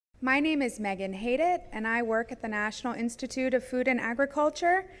My name is Megan Haydett, and I work at the National Institute of Food and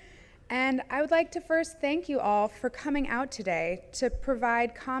Agriculture. And I would like to first thank you all for coming out today to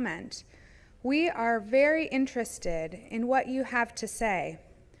provide comment. We are very interested in what you have to say.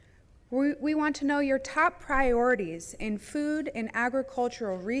 We want to know your top priorities in food and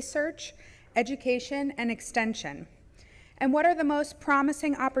agricultural research, education, and extension. And what are the most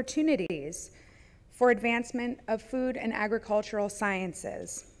promising opportunities for advancement of food and agricultural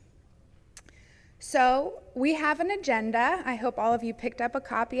sciences? So we have an agenda. I hope all of you picked up a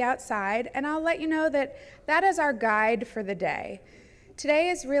copy outside, and I'll let you know that that is our guide for the day. Today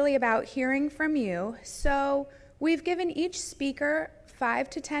is really about hearing from you. So we've given each speaker 5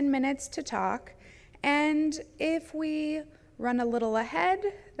 to 10 minutes to talk, and if we run a little ahead,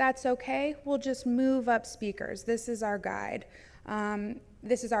 that's okay. We'll just move up speakers. This is our guide.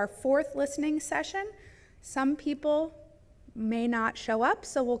 This is our 4th listening session. Some people may not show up,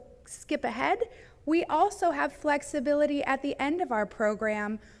 so we'll skip ahead. We also have flexibility at the end of our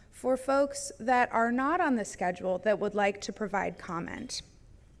program for folks that are not on the schedule that would like to provide comment.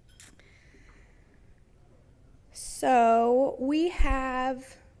 So we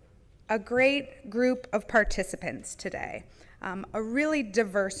have a great group of participants today, a really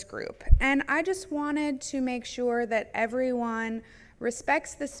diverse group. And I just wanted to make sure that everyone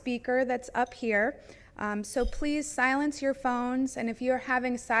respects the speaker that's up here. So please silence your phones, and if you're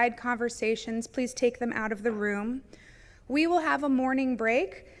having side conversations, please take them out of the room. We will have a morning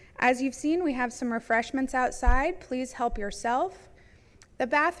break. As you've seen, we have some refreshments outside. Please help yourself. The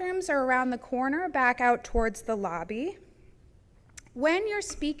bathrooms are around the corner, back out towards the lobby. When you're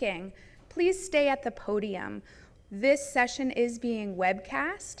speaking, please stay at the podium. This session is being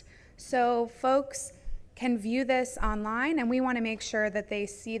webcast, so folks can view this online, and we want to make sure that they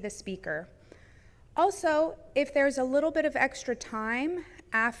see the speaker. Also, if there's a little bit of extra time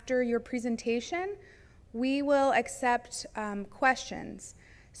after your presentation, we will accept questions.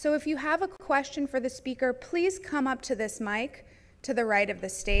 So if you have a question for the speaker, please come up to this mic to the right of the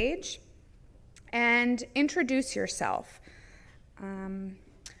stage and introduce yourself.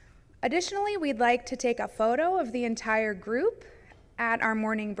 Additionally, we'd like to take a photo of the entire group at our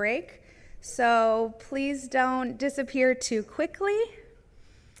morning break, so please don't disappear too quickly.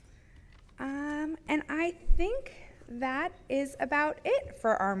 And I think that is about it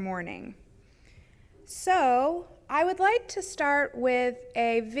for our morning. So I would like to start with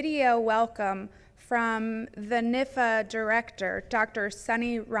a video welcome from the NIFA director, Dr.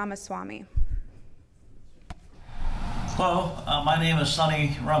 Sunny Ramaswamy. Hello, my name is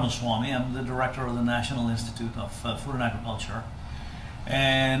Sunny Ramaswamy. I'm the director of the National Institute of Food and Agriculture.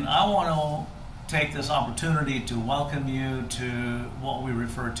 And I want to take this opportunity to welcome you to what we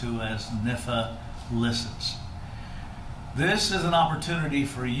refer to as NIFA Listens. This is an opportunity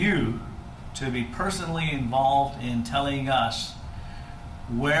for you to be personally involved in telling us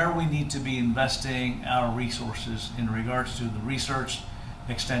where we need to be investing our resources in regards to the research,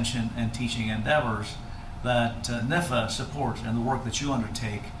 extension, and teaching endeavors that NIFA supports and the work that you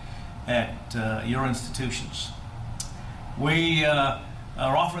undertake at your institutions. We are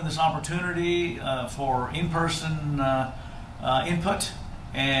offering this opportunity for in-person input,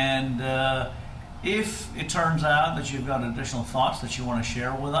 and if it turns out that you've got additional thoughts that you want to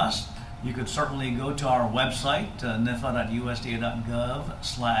share with us, you could certainly go to our website,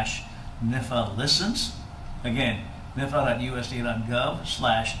 nifa.usda.gov/NIFA Listens. Again,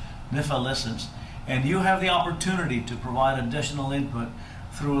 nifa.usda.gov/NIFA Listens. And you have the opportunity to provide additional input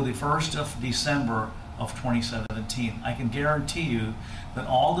through the 1st of December of 2017. I can guarantee you that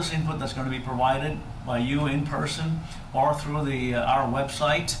all this input that's going to be provided by you in person or through our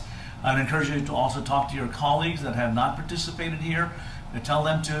website, I'd encourage you to also talk to your colleagues that have not participated here, and tell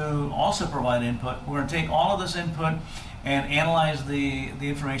them to also provide input. We're going to take all of this input and analyze the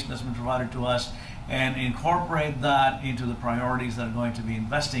information that's been provided to us and incorporate that into the priorities that are going to be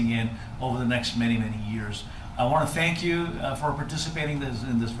investing in over the next many, many years. I want to thank you for participating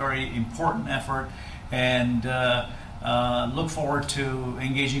in this very important effort, and look forward to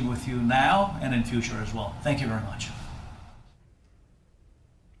engaging with you now and in future as well. Thank you very much.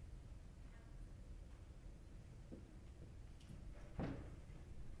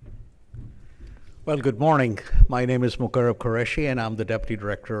 Well, good morning. My name is Mukarrab Qureshi, and I'm the Deputy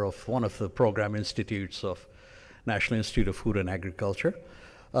Director of one of the program institutes of National Institute of Food and Agriculture.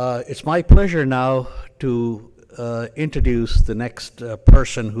 It's my pleasure now to introduce the next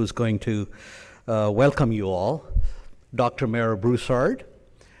person who's going to welcome you all, Dr. Mara Broussard.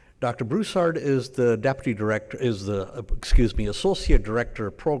 Dr. Broussard is the Deputy Director, Associate Director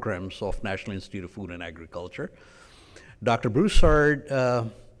of Programs of National Institute of Food and Agriculture. Dr. Broussard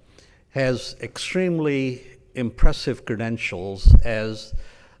has extremely impressive credentials as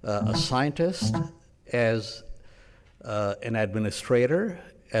a scientist, as an administrator,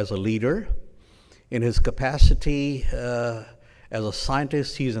 as a leader. In his capacity as a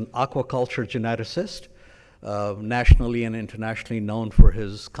scientist, he's an aquaculture geneticist, nationally and internationally known for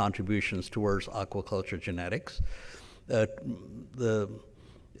his contributions towards aquaculture genetics.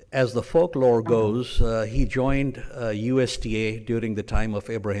 As the folklore goes, he joined USDA during the time of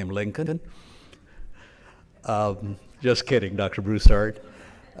Abraham Lincoln. Just kidding, Dr. Broussard.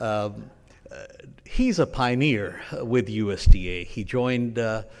 He's a pioneer with USDA. He joined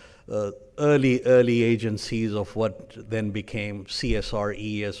early agencies of what then became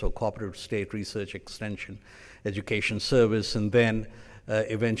CSR-ES, or Cooperative State Research Extension Education Service, and then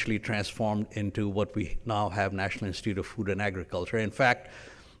eventually transformed into what we now have, National Institute of Food and Agriculture. In fact,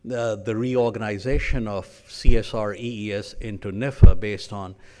 the reorganization of CSR-ES into NIFA based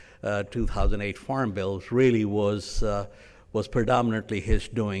on 2008 Farm Bills really was predominantly his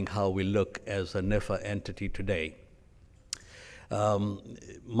doing, how we look as a NIFA entity today.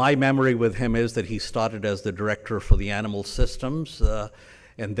 My memory with him is that he started as the director for the animal systems,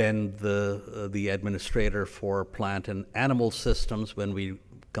 and then the administrator for plant and animal systems when we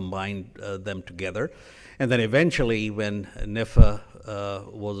combined them together. And then eventually, when NIFA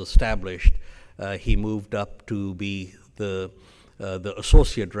was established, he moved up to be the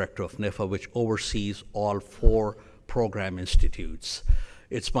associate director of NIFA, which oversees all 4 program institutes.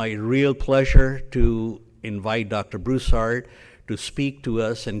 It's my real pleasure to invite Dr. Broussard to speak to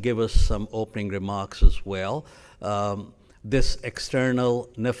us and give us some opening remarks as well. This external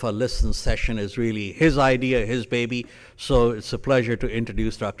NIFA Listen session is really his idea, his baby, so it's a pleasure to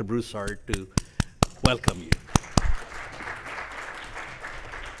introduce Dr. Broussard to welcome you.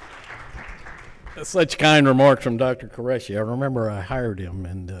 Such kind remarks from Dr. Qureshi. I remember I hired him,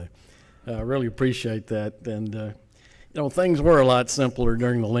 and I really appreciate that. And you know, things were a lot simpler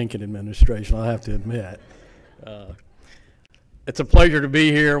during the Lincoln administration, I'll have to admit. It's a pleasure to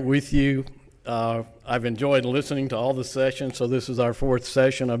be here with you. I've enjoyed listening to all the sessions, so this is our 4th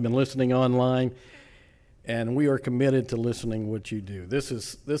session. I've been listening online, and we are committed to listening what you do. This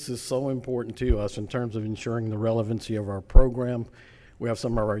is so important to us in terms of ensuring the relevancy of our program. We have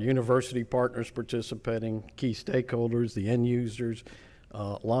some of our university partners participating, key stakeholders, the end users,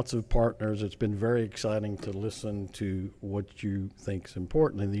 lots of partners. It's been very exciting to listen to what you think is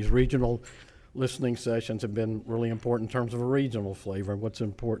important. And these regional listening sessions have been really important in terms of a regional flavor and what's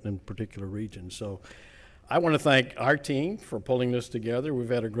important in particular regions. So I want to thank our team for pulling this together. We've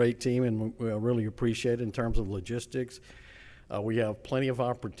had a great team, and we really appreciate it in terms of logistics. We have plenty of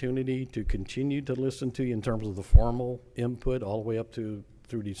opportunity to continue to listen to you in terms of the formal input all the way up through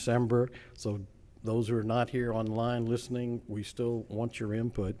December. So those who are not here online listening, we still want your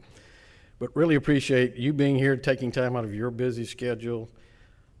input. But really appreciate you being here, taking time out of your busy schedule.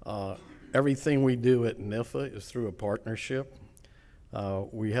 Everything we do at NIFA is through a partnership.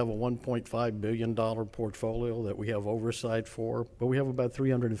 We have a $1.5 billion portfolio that we have oversight for, but we have about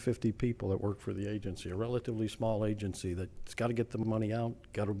 350 people that work for the agency, a relatively small agency that's got to get the money out,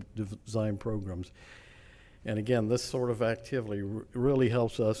 got to design programs. And again, this sort of activity really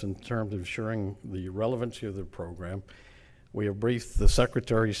helps us in terms of ensuring the relevancy of the program. We have briefed the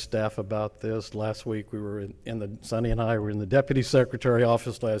Secretary's staff about this. Last week we were Sonny and I were in the Deputy Secretary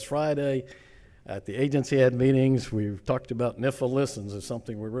office last Friday. At the agency head meetings, we've talked about NIFA Listens as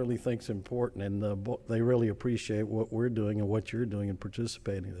something we really think is important, and they really appreciate what we're doing and what you're doing and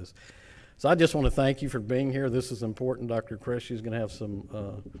participating in this. So I just want to thank you for being here. This is important. Dr. Qureshi is going to have some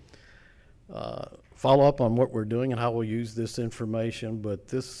follow-up on what we're doing and how we'll use this information. But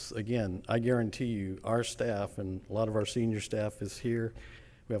this, again, I guarantee you, our staff and a lot of our senior staff is here.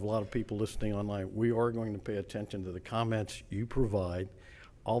 We have a lot of people listening online. We are going to pay attention to the comments you provide,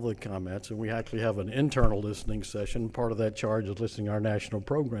 all the comments, and we actually have an internal listening session. Part of that charge is listening to our national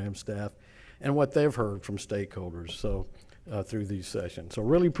program staff and what they've heard from stakeholders through these sessions. So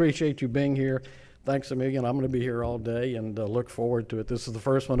really appreciate you being here. Thanks a million. I'm going to be here all day and look forward to it. This is the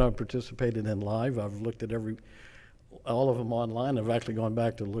first one I've participated in live. I've looked at all of them online. I've actually gone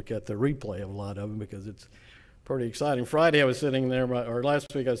back to look at the replay of a lot of them because it's pretty exciting. Friday I was sitting there, or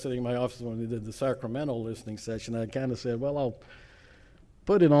last week I was sitting in my office when we did the Sacramento listening session. I kind of said, well, I'll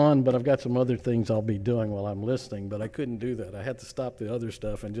put it on, but I've got some other things I'll be doing while I'm listening, but I couldn't do that. I had to stop the other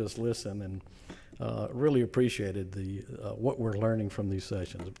stuff and just listen, and really appreciated what we're learning from these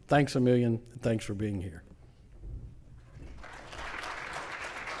sessions. Thanks a million. Thanks for being here.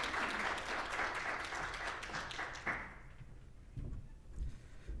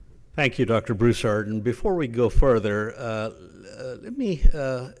 Thank you, Dr. Broussard. And before we go further, let me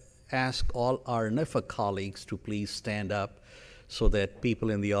ask all our NIFA colleagues to please stand up so that people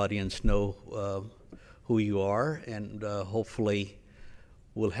in the audience know who you are, and hopefully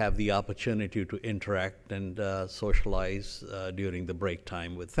we'll have the opportunity to interact and socialize during the break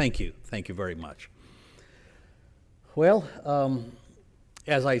time. Thank you very much. Well,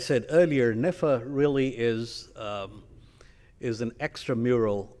 as I said earlier, NIFA really is an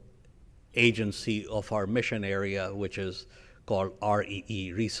extramural agency of our mission area, which is called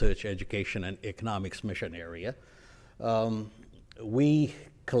REE, Research, Education, and Economics Mission Area. We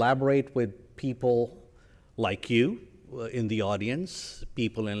collaborate with people like you in the audience,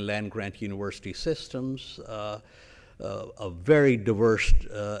 people in land-grant university systems, a very diverse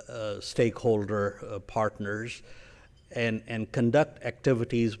stakeholder partners, and conduct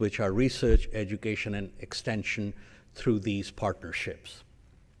activities which are research, education, and extension through these partnerships.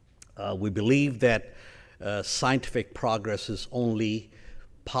 We believe that scientific progress is only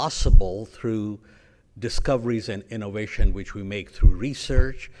possible through discoveries and innovation which we make through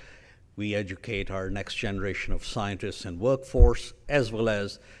research. We educate our next generation of scientists and workforce, as well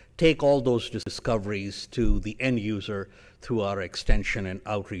as take all those discoveries to the end user through our extension and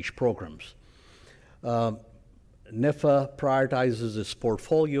outreach programs. NIFA prioritizes its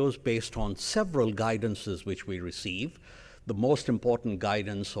portfolios based on several guidances which we receive. The most important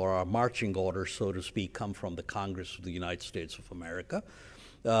guidance, or our marching orders, so to speak, come from the Congress of the United States of America.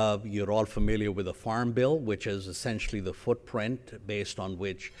 You're all familiar with the Farm Bill, which is essentially the footprint based on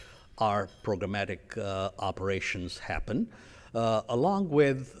which our programmatic operations happen, along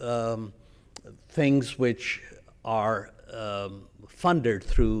with things which are funded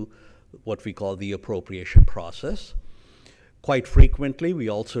through what we call the appropriation process. Quite frequently, we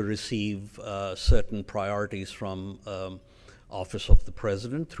also receive certain priorities from Office of the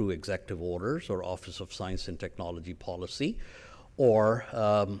President through executive orders, or Office of Science and Technology Policy, or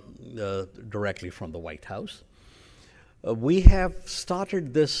directly from the White House. We have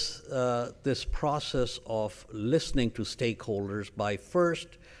started this process of listening to stakeholders by first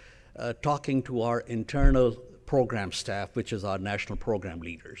talking to our internal program staff, which is our national program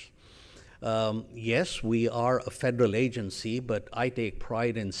leaders. Yes, we are a federal agency, but I take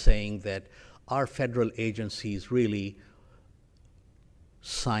pride in saying that our federal agency is really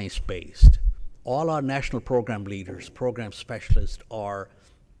science-based. All our national program leaders, program specialists, are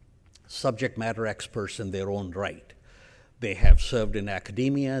subject matter experts in their own right. They have served in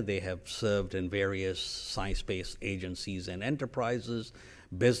academia, they have served in various science-based agencies and enterprises,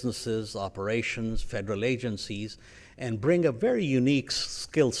 businesses, operations, federal agencies, and bring a very unique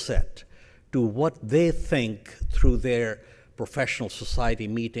skill set to what they think through their professional society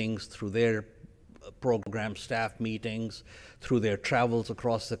meetings, through their program staff meetings, through their travels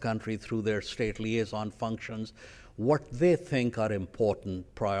across the country, through their state liaison functions, what they think are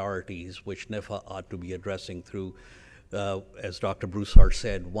important priorities which NIFA ought to be addressing through, as Dr. Broussard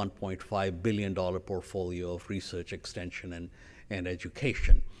said, $1.5 billion portfolio of research, extension, and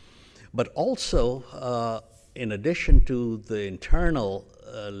education. But also, in addition to the internal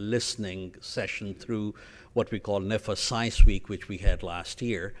listening session through what we call NIFA Science Week, which we had last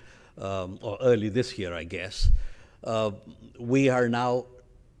year, or early this year, I guess, we are now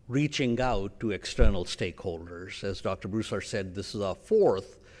reaching out to external stakeholders. As Dr. Broussard said, this is our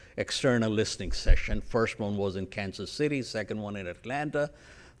fourth external listening session. First one was in Kansas City, second one in Atlanta,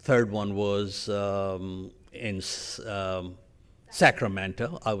 third one was in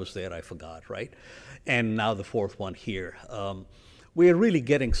Sacramento. I was there, I forgot, right? And now the fourth one here. We are really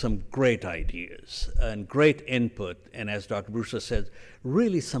getting some great ideas and great input, and as Dr. Broussard said,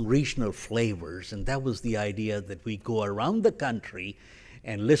 really some regional flavors, and that was the idea, that we go around the country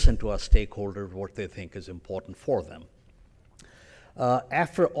and listen to our stakeholders, what they think is important for them.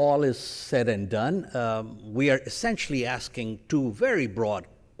 After all is said and done, we are essentially asking two very broad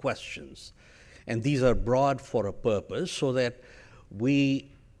questions, and these are broad for a purpose, so that we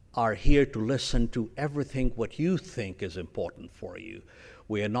are here to listen to everything what you think is important for you.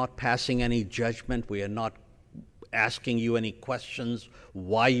 We are not passing any judgment. We are not asking you any questions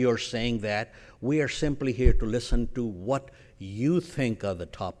why you're saying that. We are simply here to listen to what you think are the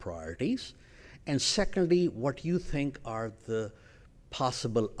top priorities, and secondly, what you think are the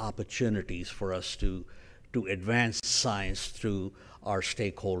possible opportunities for us to advance science through our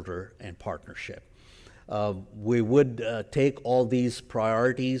stakeholder and partnership. We would take all these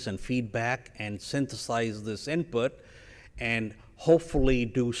priorities and feedback and synthesize this input and hopefully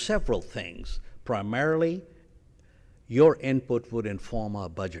do several things. Primarily, your input would inform our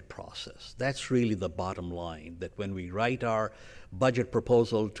budget process. That's really the bottom line, that when we write our budget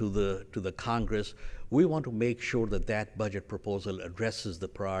proposal to the Congress, we want to make sure that that budget proposal addresses the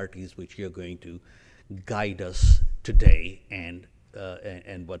priorities which you're going to guide us today, and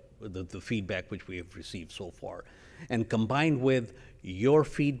what the feedback which we have received so far. And combined with your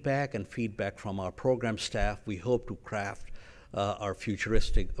feedback and feedback from our program staff, we hope to craft our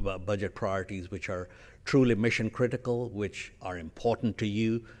futuristic budget priorities, which are truly mission critical, which are important to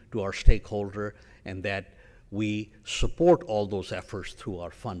you, to our stakeholder, and that we support all those efforts through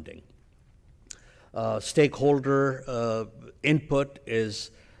our funding. Stakeholder input is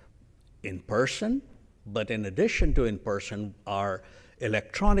in person, but in addition to in person, our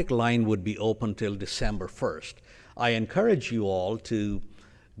electronic line would be open till December 1st. I encourage you all to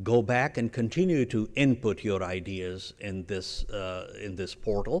go back and continue to input your ideas in this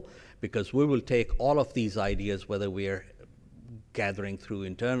portal, because we will take all of these ideas, whether we are gathering through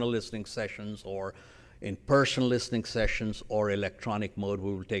internal listening sessions or in-person listening sessions or electronic mode.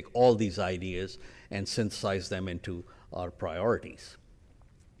 We will take all these ideas and synthesize them into our priorities.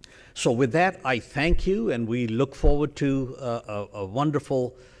 So with that, I thank you, and we look forward to a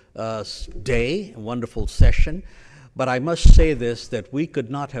wonderful day, a wonderful session. But I must say this, that we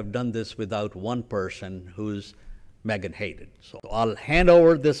could not have done this without one person, who's Megan Hayden. So I'll hand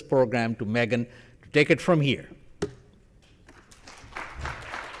over this program to Megan to take it from here.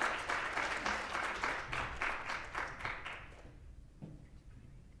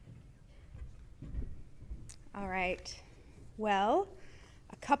 All right. Well,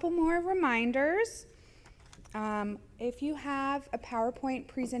 a couple more reminders. If you have a PowerPoint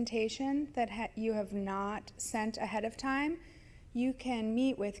presentation that you have not sent ahead of time, you can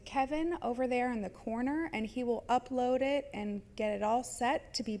meet with Kevin over there in the corner, and he will upload it and get it all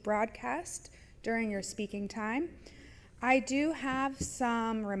set to be broadcast during your speaking time. I do have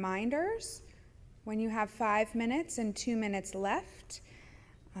some reminders. When you have 5 minutes and 2 minutes left,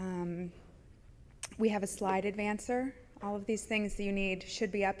 we have a slide advancer. All of these things that you need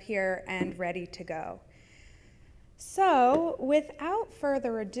should be up here and ready to go. So, without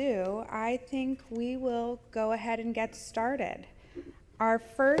further ado, I think we will go ahead and get started. Our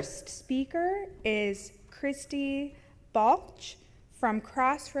first speaker is Christy Balch from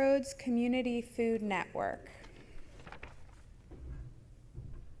Crossroads Community Food Network.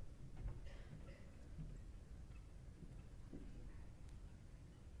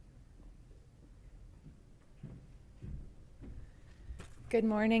 Good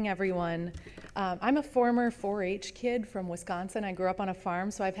morning, everyone. I'm a former 4-H kid from Wisconsin. I grew up on a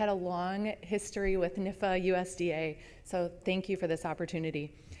farm, so I've had a long history with NIFA USDA, so thank you for this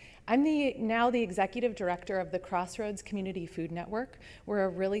opportunity. I'm now the executive director of the Crossroads Community Food Network. We're a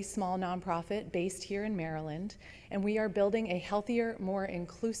really small nonprofit based here in Maryland, and we are building a healthier, more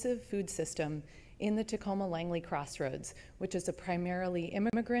inclusive food system in the Tacoma-Langley Crossroads, which is a primarily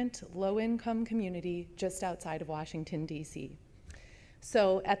immigrant, low-income community just outside of Washington, D.C.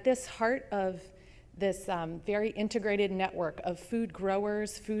 So at this heart of this very integrated network of food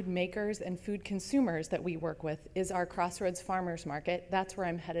growers, food makers, and food consumers that we work with is our Crossroads Farmers Market. That's where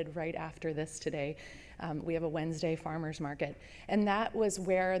I'm headed right after this today. We have a Wednesday farmers market. And that was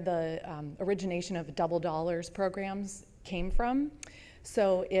where the origination of Double Dollars programs came from.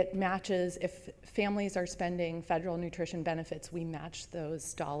 So it matches, if families are spending federal nutrition benefits, we match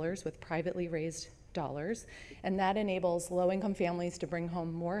those dollars with privately raised dollars, and that enables low-income families to bring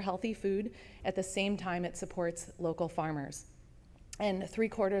home more healthy food. At the same time, it supports local farmers. And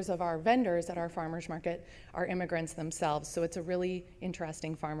 3/4 of our vendors at our farmers market are immigrants themselves, so it's a really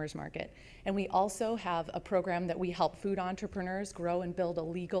interesting farmers market. And we also have a program that we help food entrepreneurs grow and build a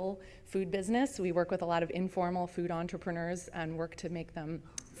legal food business. We work with a lot of informal food entrepreneurs and work to make them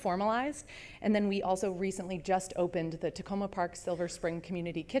formalized. And then we also recently just opened the Tacoma Park Silver Spring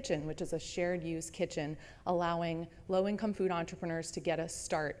Community Kitchen, which is a shared use kitchen, allowing low-income food entrepreneurs to get a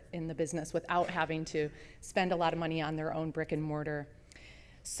start in the business without having to spend a lot of money on their own brick and mortar.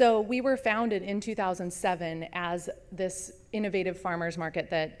 So we were founded in 2007 as this innovative farmers market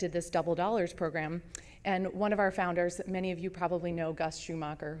that did this Double Dollars program. And one of our founders, many of you probably know Gus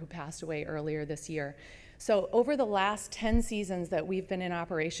Schumacher, who passed away earlier this year. So over the last 10 seasons that we've been in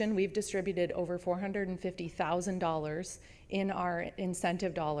operation, we've distributed over $450,000 in our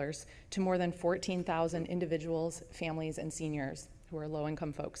incentive dollars to more than 14,000 individuals, families, and seniors who are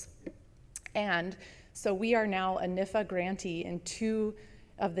low-income folks. And so we are now a NIFA grantee in 2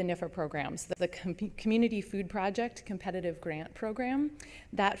 of the NIFA programs. The Community Food Project Competitive Grant Program,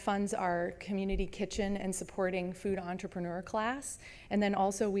 that funds our community kitchen and supporting food entrepreneur class. And then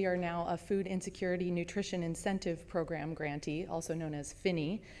also we are now a Food Insecurity Nutrition Incentive Program grantee, also known as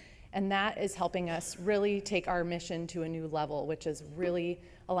FINI. And that is helping us really take our mission to a new level, which is really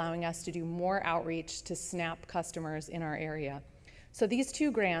allowing us to do more outreach to SNAP customers in our area. So these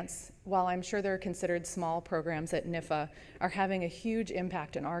two grants, while I'm sure they're considered small programs at NIFA, are having a huge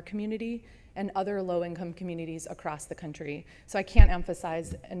impact in our community and other low-income communities across the country. So I can't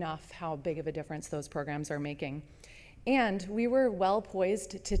emphasize enough how big of a difference those programs are making. And we were well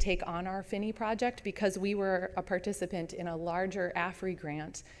poised to take on our FINI project because we were a participant in a larger AFRI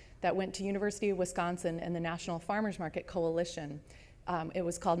grant that went to University of Wisconsin and the National Farmers Market Coalition. It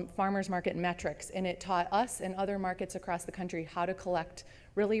was called Farmers Market Metrics, and it taught us and other markets across the country how to collect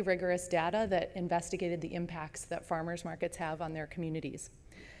really rigorous data that investigated the impacts that farmers markets have on their communities.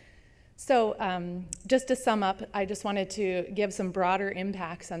 So just to sum up, I just wanted to give some broader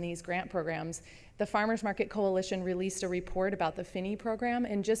impacts on these grant programs. The Farmers Market Coalition released a report about the FINI program,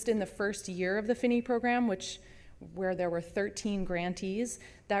 and just in the first year of the FINI program, where there were 13 grantees,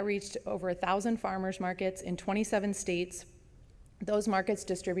 that reached over 1,000 farmers markets in 27 states. Those markets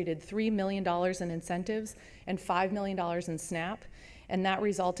distributed $3 million in incentives and $5 million in SNAP, and that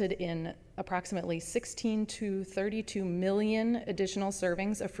resulted in approximately 16 to 32 million additional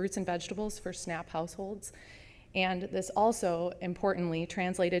servings of fruits and vegetables for SNAP households. And this also, importantly,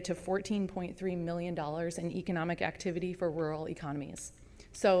 translated to $14.3 million in economic activity for rural economies.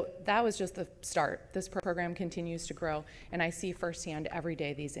 So that was just the start. This program continues to grow, and I see firsthand every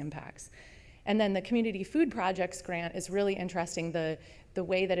day these impacts. And then the Community Food Projects grant is really interesting. The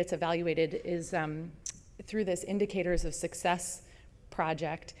way that it's evaluated is through this Indicators of Success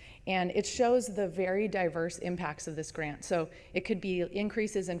project, and it shows the very diverse impacts of this grant. So it could be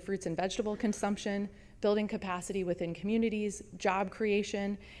increases in fruits and vegetable consumption, building capacity within communities, job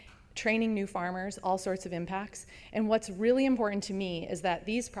creation, training new farmers, all sorts of impacts. And what's really important to me is that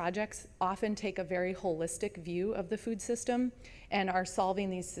these projects often take a very holistic view of the food system and are solving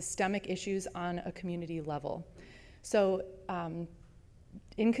these systemic issues on a community level. So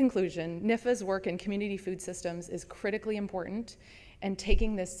in conclusion, NIFA's work in community food systems is critically important, and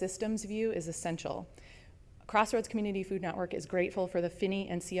taking this systems view is essential. Crossroads Community Food Network is grateful for the FINI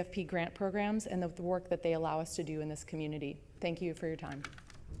and CFP grant programs and the work that they allow us to do in this community. Thank you for your time.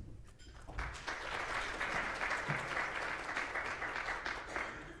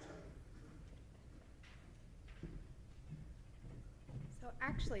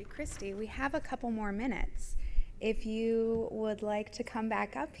 Actually, Christy, we have a couple more minutes. If you would like to come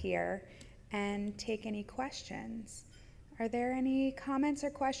back up here and take any questions. Are there any comments or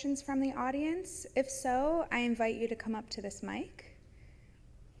questions from the audience? If so, I invite you to come up to this mic.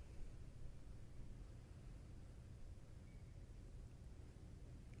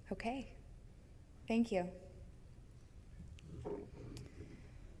 Okay, thank you.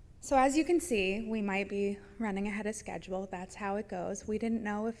 So as you can see, we might be running ahead of schedule. That's how it goes. We didn't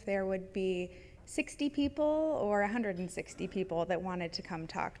know if there would be 60 people or 160 people that wanted to come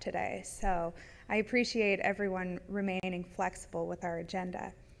talk today. So I appreciate everyone remaining flexible with our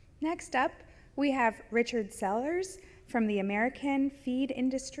agenda. Next up, we have Richard Sellers from the American Feed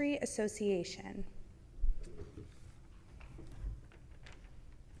Industry Association.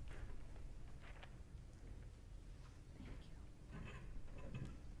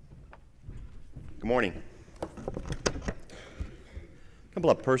 Good morning. A couple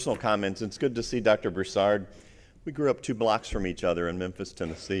of personal comments. It's good to see Dr. Broussard. We grew up 2 blocks from each other in Memphis,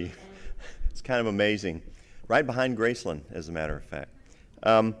 Tennessee. It's kind of amazing. Right behind Graceland, as a matter of fact.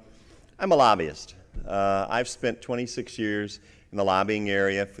 I'm a lobbyist. I've spent 26 years in the lobbying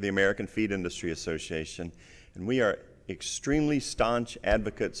area for the American Feed Industry Association, and we are extremely staunch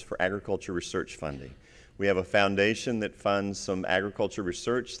advocates for agriculture research funding. We have a foundation that funds some agriculture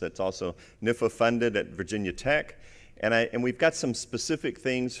research that's also NIFA funded at Virginia Tech. And we've got some specific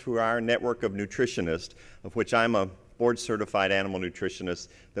things through our network of nutritionists, of which I'm a board certified animal nutritionist,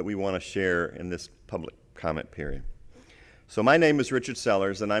 that we want to share in this public comment period. So my name is Richard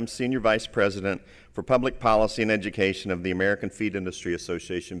Sellers, and I'm Senior Vice President for Public Policy and Education of the American Feed Industry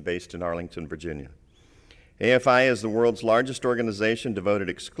Association based in Arlington, Virginia. AFI is the world's largest organization devoted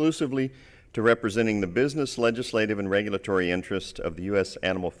exclusively to representing the business, legislative, and regulatory interests of the U.S.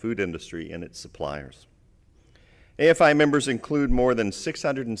 animal food industry and its suppliers. AFI members include more than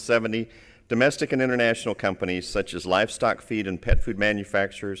 670 domestic and international companies such as livestock feed and pet food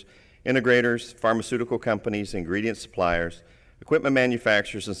manufacturers, integrators, pharmaceutical companies, ingredient suppliers, equipment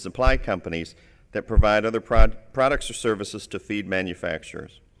manufacturers, and supply companies that provide other products or services to feed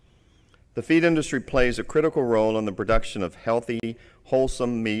manufacturers. The feed industry plays a critical role in the production of healthy,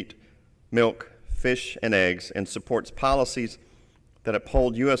 wholesome meat, milk, fish, and eggs, and supports policies that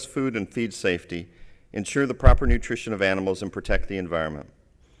uphold U.S. food and feed safety, ensure the proper nutrition of animals, and protect the environment.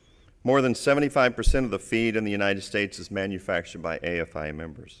 More than 75% of the feed in the United States is manufactured by AFI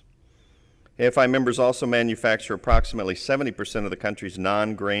members. AFI members also manufacture approximately 70% of the country's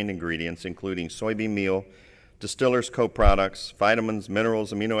non-grain ingredients, including soybean meal, distillers' co-products, vitamins,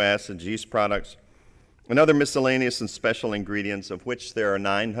 minerals, amino acids, yeast products, and other miscellaneous and special ingredients, of which there are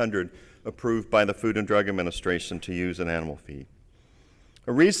 900 approved by the Food and Drug Administration to use in animal feed.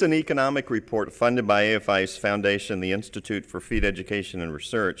 A recent economic report funded by AFI's foundation, the Institute for Feed Education and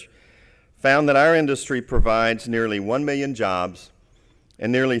Research, found that our industry provides nearly 1 million jobs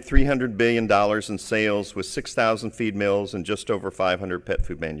and nearly $300 billion in sales, with 6,000 feed mills and just over 500 pet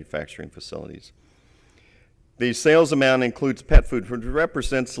food manufacturing facilities. The sales amount includes pet food, which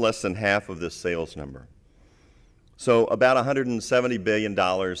represents less than half of this sales number. So about $170 billion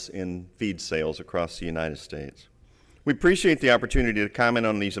in feed sales across the United States. We appreciate the opportunity to comment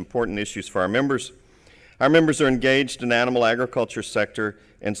on these important issues for our members. Our members are engaged in the animal agriculture sector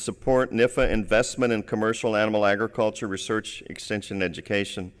and support NIFA investment in commercial animal agriculture, research, extension, and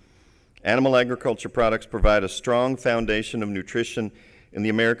education. Animal agriculture products provide a strong foundation of nutrition in the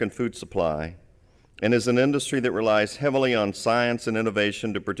American food supply and is an industry that relies heavily on science and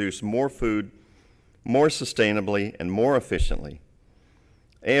innovation to produce more food, more sustainably, and more efficiently.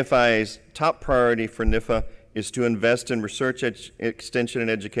 AFI's top priority for NIFA is to invest in research, extension, and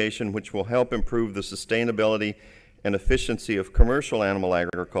education, which will help improve the sustainability and efficiency of commercial animal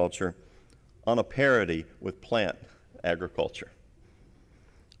agriculture on a parity with plant agriculture.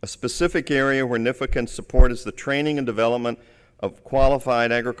 A specific area where NIFA can support is the training and development of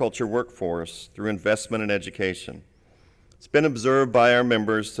qualified agriculture workforce through investment in education. It's been observed by our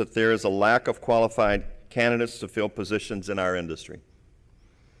members that there is a lack of qualified candidates to fill positions in our industry.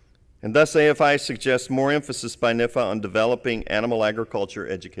 And thus AFI suggests more emphasis by NIFA on developing animal agriculture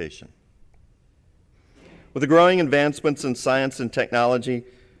education. With the growing advancements in science and technology,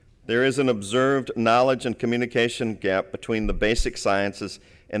 there is an observed knowledge and communication gap between the basic sciences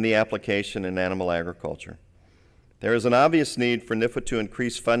and the application in animal agriculture. There is an obvious need for NIFA to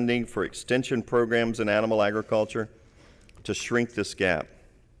increase funding for extension programs in animal agriculture to shrink this gap.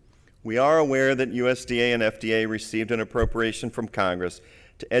 We are aware that USDA and FDA received an appropriation from Congress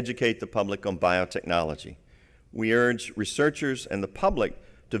to educate the public on biotechnology. We urge researchers and the public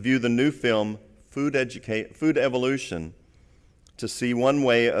to view the new film, Food Evolution, to see one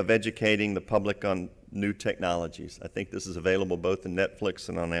way of educating the public on new technologies. I think this is available both in Netflix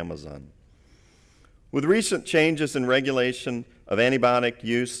and on Amazon. With recent changes in regulation of antibiotic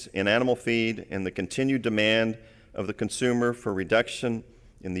use in animal feed and the continued demand of the consumer for reduction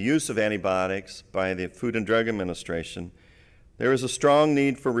in the use of antibiotics by the Food and Drug Administration, there is a strong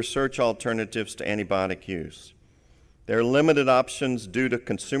need for research alternatives to antibiotic use. There are limited options due to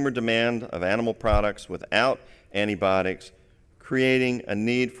consumer demand of animal products without antibiotics, creating a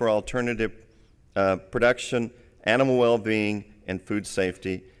need for alternative production, animal well-being, and food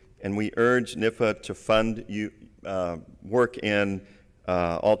safety. And we urge NIFA to fund work in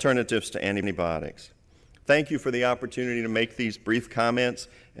alternatives to antibiotics. Thank you for the opportunity to make these brief comments,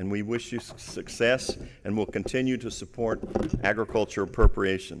 and we wish you success, and will continue to support agriculture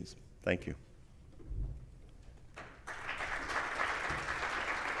appropriations. Thank you.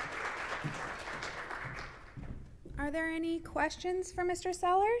 Are there any questions for Mr.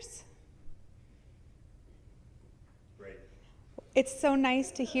 Sellers? Great. It's so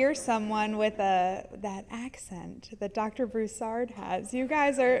nice to hear someone with that accent that Dr. Broussard has. You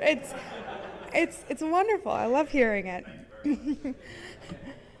guys are, it's wonderful. I love hearing it.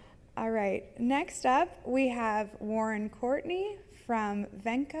 All right, next up we have Warren Courtney from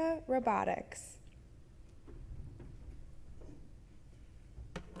Venka Robotics.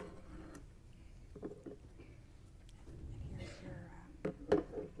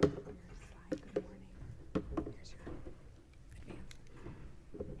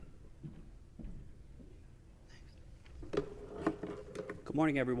 Good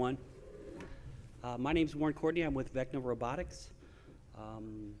morning, everyone. My name is Warren Courtney. I'm with Vecna Robotics.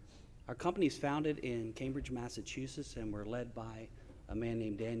 Our company is founded in Cambridge, Massachusetts, and we're led by a man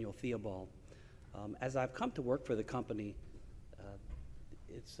named Daniel Theobald. As I've come to work for the company,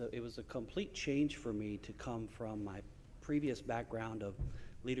 it was a complete change for me to come from my previous background of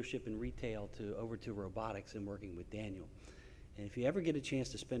leadership in retail over to robotics and working with Daniel. And if you ever get a chance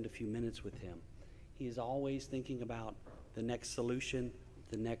to spend a few minutes with him, he is always thinking about the next solution,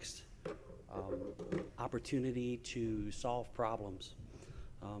 the next opportunity to solve problems.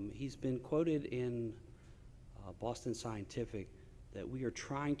 He's been quoted in Boston Scientific that we are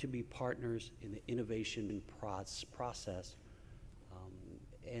trying to be partners in the innovation process.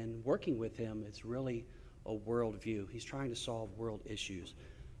 And working with him, it's really a worldview. He's trying to solve world issues.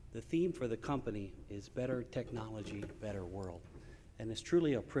 The theme for the company is better technology, better world. And it's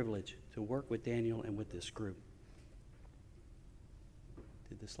truly a privilege to work with Daniel and with this group.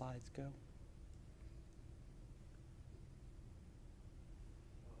 Did the slides go?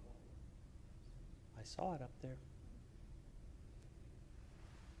 I saw it up there.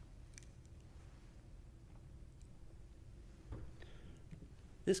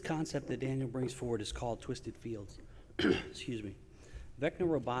 This concept that Daniel brings forward is called Twisted Fields. Excuse me. Vecna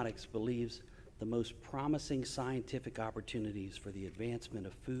Robotics believes the most promising scientific opportunities for the advancement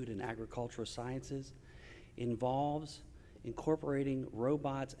of food and agricultural sciences involves incorporating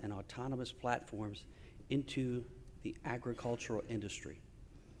robots and autonomous platforms into the agricultural industry.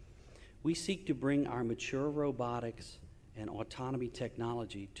 We seek to bring our mature robotics and autonomy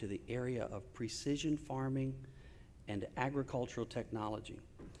technology to the area of precision farming and agricultural technology.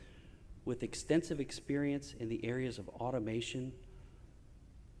 With extensive experience in the areas of automation,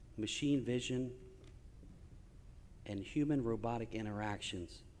 machine vision, and human robotic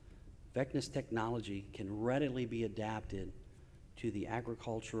interactions, Vecna's technology can readily be adapted to the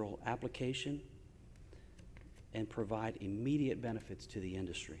agricultural application and provide immediate benefits to the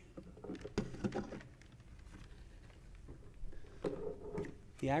industry.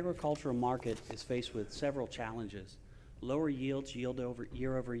 The agricultural market is faced with several challenges. Lower yields year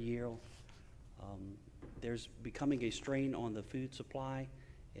over year. There's becoming a strain on the food supply,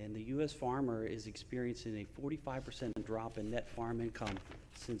 and the U.S. farmer is experiencing a 45% drop in net farm income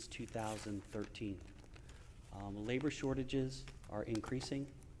since 2013. Labor shortages are increasing,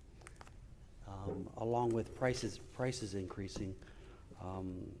 along with prices increasing.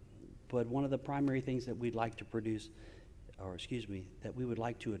 But one of the primary things that we'd like to that we would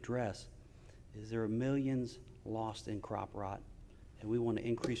like to address is there are millions lost in crop rot, and we want to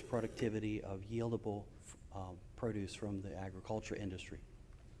increase productivity of yieldable produce from the agriculture industry.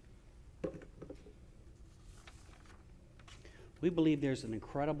 We believe there's an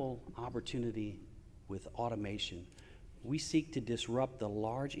incredible opportunity with automation. We seek to disrupt the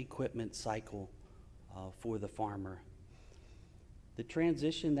large equipment cycle for the farmer. The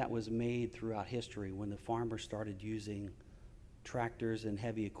transition that was made throughout history when the farmer started using tractors and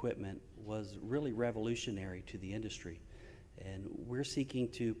heavy equipment was really revolutionary to the industry. And we're seeking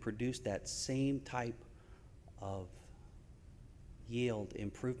to produce that same type of yield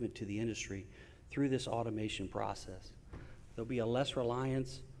improvement to the industry through this automation process. There'll be a less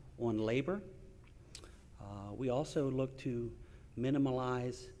reliance on labor. We also look to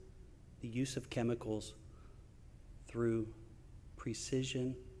minimize the use of chemicals through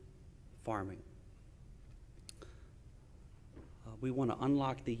precision farming. We want to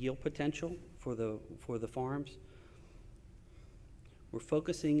unlock the yield potential for the farms. We're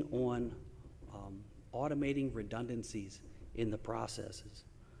focusing on automating redundancies in the processes.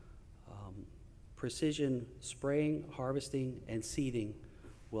 Precision spraying, harvesting, and seeding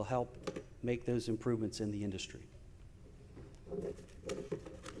will help make those improvements in the industry.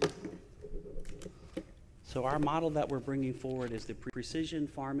 So our model that we're bringing forward is the Precision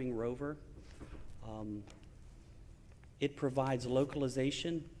Farming Rover. It provides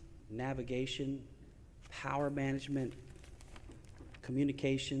localization, navigation, power management,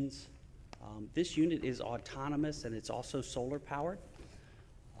 communications. This unit is autonomous, and it's also solar powered,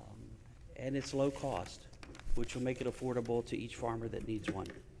 and it's low cost, which will make it affordable to each farmer that needs one.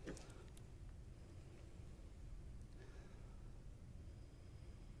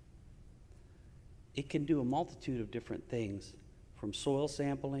 It can do a multitude of different things, from soil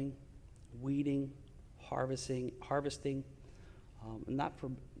sampling, weeding, harvesting. I'm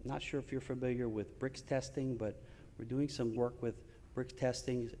not sure if you're familiar with bricks testing, but we're doing some work with brick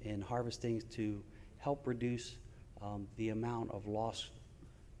testing and harvesting to help reduce the amount of lost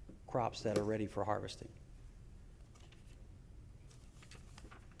crops that are ready for harvesting.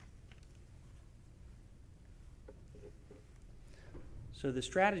 So the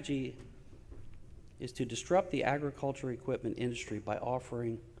strategy is to disrupt the agriculture equipment industry by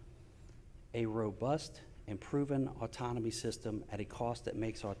offering a robust and proven autonomy system at a cost that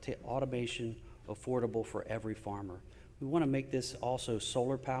makes automation affordable for every farmer. We want to make this also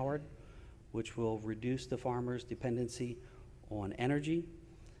solar powered, which will reduce the farmer's dependency on energy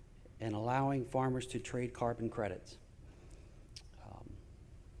and allowing farmers to trade carbon credits.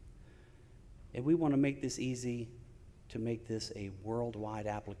 And we want to make this easy, to make this a worldwide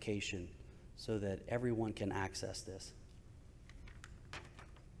application so that everyone can access this.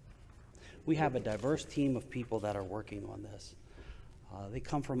 We have a diverse team of people that are working on this. They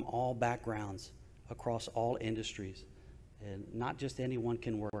come from all backgrounds across all industries, and not just anyone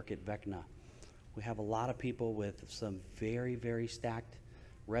can work at Vecna. We have a lot of people with some very, very stacked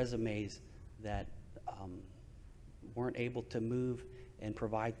resumes that weren't able to move and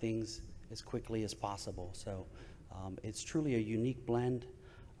provide things as quickly as possible. So it's truly a unique blend.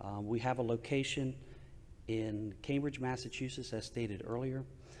 We have a location in Cambridge, Massachusetts, as stated earlier,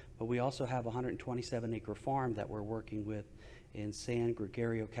 but we also have a 127-acre farm that we're working with in San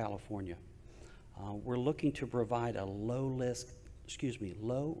Gregorio, California. We're looking to provide a low risk,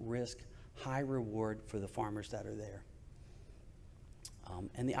 high reward for the farmers that are there.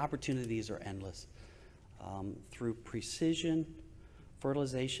 And the opportunities are endless. Through precision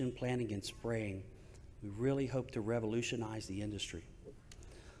fertilization, planting, and spraying, we really hope to revolutionize the industry.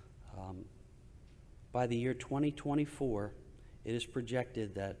 By the year 2024, it is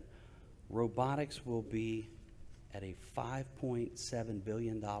projected that robotics will be at a $5.7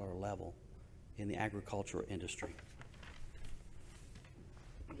 billion level in the agricultural industry.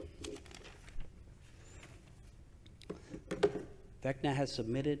 Vecna has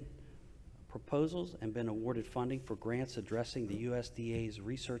submitted proposals and been awarded funding for grants addressing the USDA's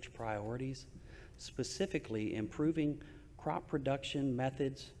research priorities, specifically improving crop production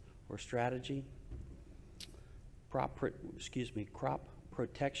methods or strategy, crop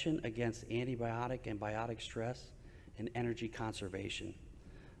protection against antibiotic and biotic stress, and energy conservation.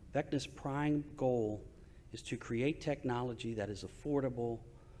 Vecna's prime goal is to create technology that is affordable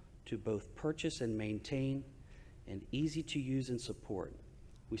to both purchase and maintain, and easy to use and support.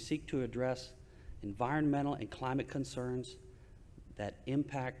 We seek to address environmental and climate concerns that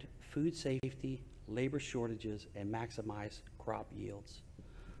impact food safety, labor shortages, and maximize crop yields.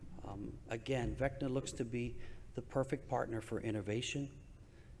 Again, Vecna looks to be the perfect partner for innovation,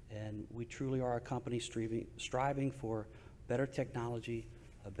 and we truly are a company striving for better technology,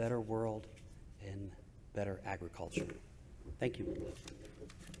 a better world, and better agriculture. Thank you.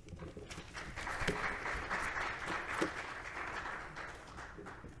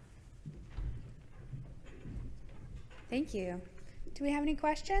 Thank you. Do we have any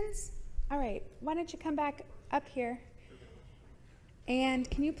questions? All right, why don't you come back up here? And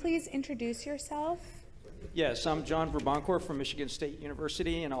can you please introduce yourself? Yes, I'm John Verboncor from Michigan State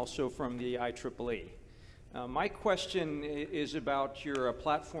University and also from the IEEE. My question is about your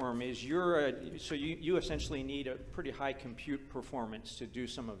platform. So you essentially need a pretty high compute performance to do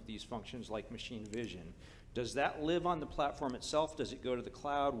some of these functions like machine vision. Does that live on the platform itself? Does it go to the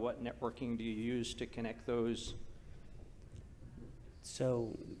cloud? What networking do you use to connect those?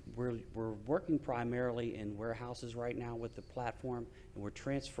 So we're working primarily in warehouses right now with the platform, and we're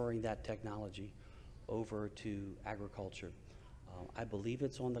transferring that technology over to agriculture. I believe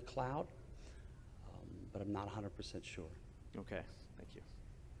it's on the cloud, but I'm not 100% sure. Okay, thank you.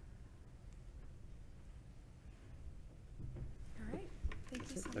 All right, thank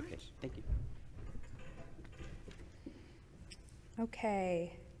you so much. Okay, thank you.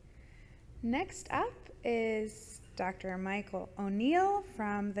 Okay, next up is Dr. Michael O'Neill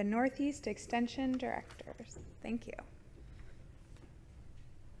from the Northeast Extension Directors. Thank you.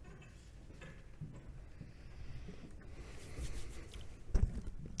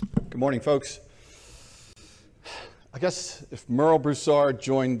 Good morning, folks. I guess if Merle Broussard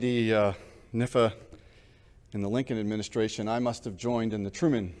joined the NIFA in the Lincoln administration, I must have joined in the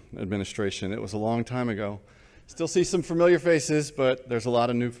Truman administration. It was a long time ago. Still see some familiar faces, but there's a lot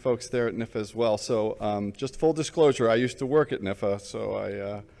of new folks there at NIFA as well. So just full disclosure, I used to work at NIFA, so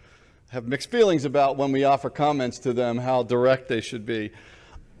I have mixed feelings about when we offer comments to them, how direct they should be.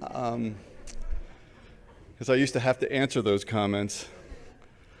 Because I used to have to answer those comments.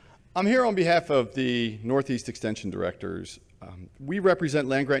 I'm here on behalf of the Northeast Extension Directors. We represent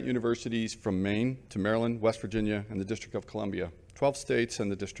land-grant universities from Maine to Maryland, West Virginia, and the District of Columbia, 12 states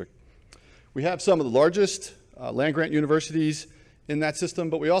and the district. We have some of the largest land-grant universities in that system,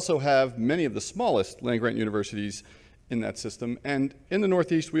 but we also have many of the smallest land-grant universities in that system. And in the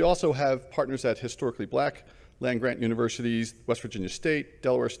Northeast, we also have partners at historically black land-grant universities, West Virginia State,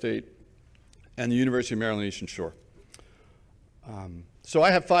 Delaware State, and the University of Maryland Eastern Shore. So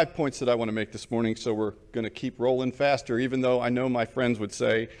I have 5 points that I want to make this morning, so we're going to keep rolling faster, even though I know my friends would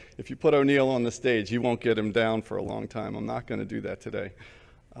say, if you put O'Neill on the stage, you won't get him down for a long time. I'm not going to do that today.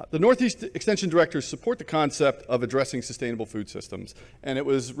 The Northeast Extension Directors support the concept of addressing sustainable food systems, and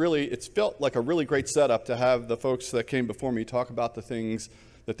it's felt like a really great setup to have the folks that came before me talk about the things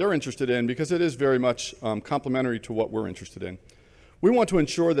that they're interested in, because it is very much complementary to what we're interested in. We want to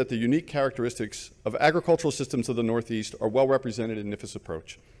ensure that the unique characteristics of agricultural systems of the Northeast are well represented in NIFA's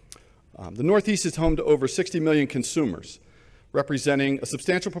approach. The Northeast is home to over 60 million consumers, representing a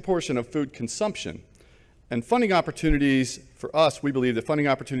substantial proportion of food consumption. And funding opportunities, for us, we believe that funding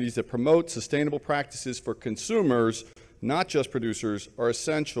opportunities that promote sustainable practices for consumers, not just producers, are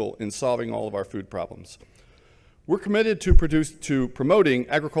essential in solving all of our food problems. We're committed to promoting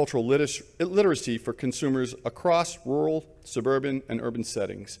agricultural literacy for consumers across rural, suburban, and urban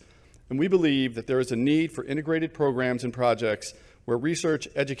settings. And we believe that there is a need for integrated programs and projects where research,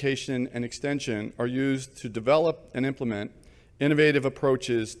 education, and extension are used to develop and implement innovative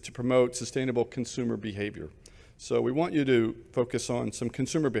approaches to promote sustainable consumer behavior. So we want you to focus on some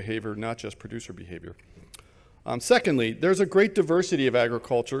consumer behavior, not just producer behavior. Secondly, there's a great diversity of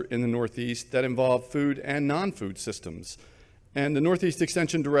agriculture in the Northeast that involve food and non-food systems. And the Northeast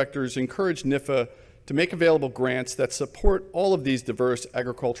Extension Directors encourage NIFA to make available grants that support all of these diverse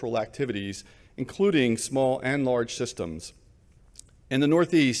agricultural activities, including small and large systems. In the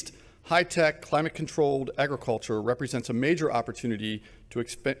Northeast, high-tech, climate-controlled agriculture represents a major opportunity to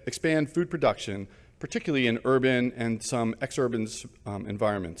expand food production, particularly in urban and some ex-urban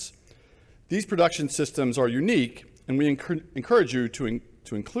environments. These production systems are unique, and we encourage you to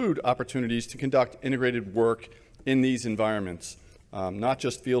include opportunities to conduct integrated work in these environments, not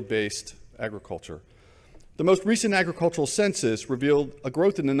just field-based agriculture. The most recent agricultural census revealed a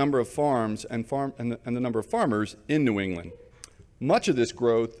growth in the number of farms and the number of farmers in New England. Much of this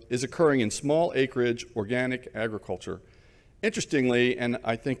growth is occurring in small acreage organic agriculture. Interestingly, and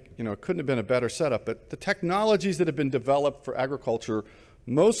I think it couldn't have been a better setup, but the technologies that have been developed for agriculture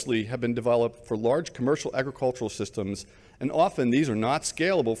mostly have been developed for large commercial agricultural systems, and often these are not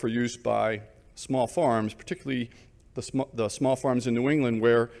scalable for use by small farms, particularly the small farms in New England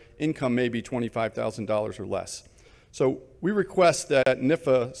where income may be $25,000 or less. So we request that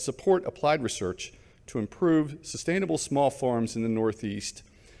NIFA support applied research to improve sustainable small farms in the Northeast.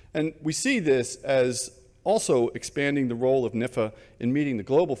 And we see this as also expanding the role of NIFA in meeting the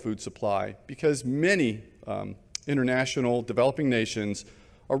global food supply, because many international developing nations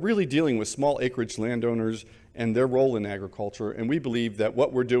are really dealing with small acreage landowners and their role in agriculture, and we believe that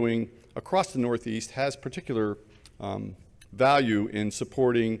what we're doing across the Northeast has particular value in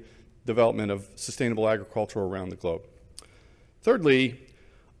supporting development of sustainable agriculture around the globe. Thirdly,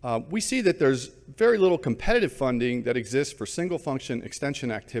 we see that there's very little competitive funding that exists for single-function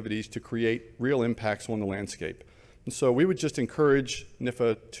extension activities to create real impacts on the landscape. And so we would just encourage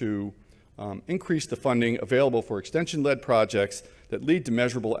NIFA to increase the funding available for extension-led projects that lead to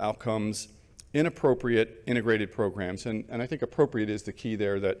measurable outcomes in appropriate integrated programs. And I think appropriate is the key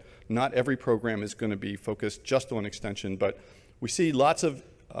there, that not every program is going to be focused just on extension, but we see lots of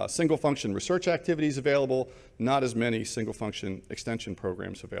single-function research activities available, not as many single-function extension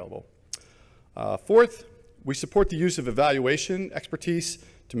programs available. Fourth, we support the use of evaluation expertise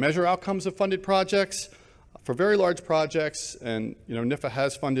to measure outcomes of funded projects. For very large projects, and NIFA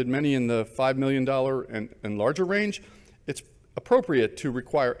has funded many in the $5 million and larger range, it's appropriate to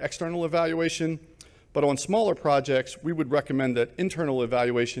require external evaluation, but on smaller projects, we would recommend that internal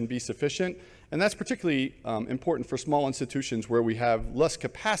evaluation be sufficient, and that's particularly important for small institutions where we have less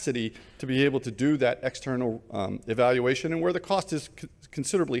capacity to be able to do that external evaluation and where the cost is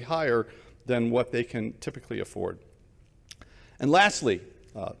considerably higher than what they can typically afford. And lastly,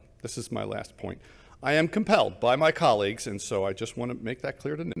 this is my last point, I am compelled by my colleagues, and so I just want to make that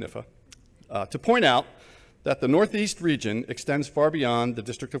clear to NIFA, to point out that the Northeast region extends far beyond the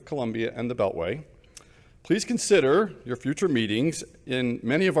District of Columbia and the Beltway. Please consider your future meetings in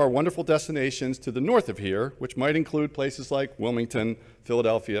many of our wonderful destinations to the north of here, which might include places like Wilmington,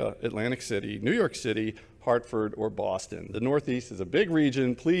 Philadelphia, Atlantic City, New York City, Hartford, or Boston. The Northeast is a big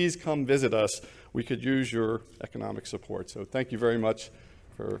region. Please come visit us. We could use your economic support. So thank you very much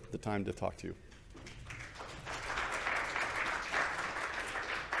for the time to talk to you.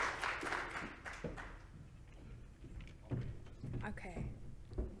 Okay.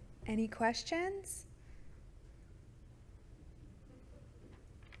 Any questions?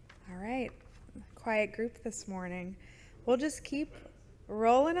 All right, quiet group this morning. We'll just keep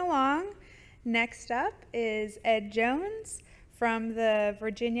rolling along. Next up is Ed Jones from the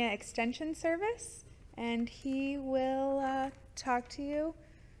Virginia Extension Service, and he will talk to you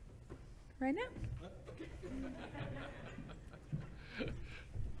right now.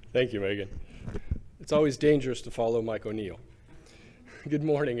 Thank you, Megan. It's always dangerous to follow Mike O'Neill. Good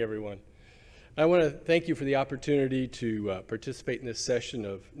morning, everyone. I want to thank you for the opportunity to participate in this session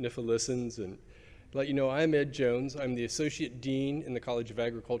of NIFA Listens, and To let you know, I'm Ed Jones. I'm the Associate Dean in the College of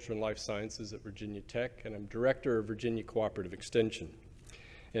Agriculture and Life Sciences at Virginia Tech, and I'm Director of Virginia Cooperative Extension.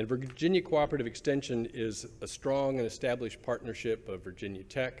 And Virginia Cooperative Extension is a strong and established partnership of Virginia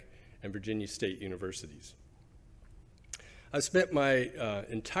Tech and Virginia State Universities. I've spent my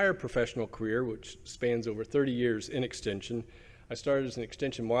entire professional career, which spans over 30 years, in Extension. I started as an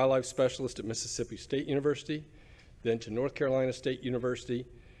Extension Wildlife Specialist at Mississippi State University, then to North Carolina State University,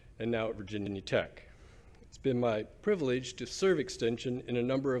 and now at Virginia Tech. It's been my privilege to serve Extension in a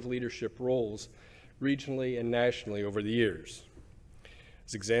number of leadership roles, regionally and nationally over the years.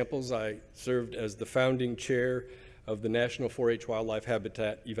 As examples, I served as the founding chair of the National 4-H Wildlife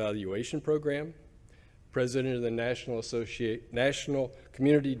Habitat Evaluation Program, president of the National Association of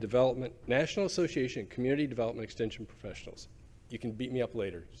Community Development Extension Professionals. You can beat me up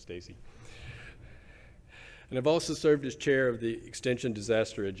later, Stacy. And I've also served as chair of the Extension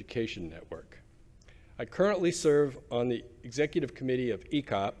Disaster Education Network. I currently serve on the executive committee of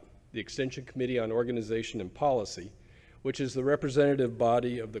ECOP, the Extension Committee on Organization and Policy, which is the representative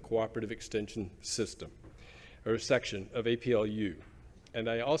body of the Cooperative Extension System, or section of APLU. And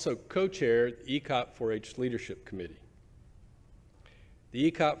I also co-chair the ECOP 4-H Leadership Committee.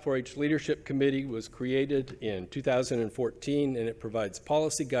 The ECOP 4-H Leadership Committee was created in 2014, and it provides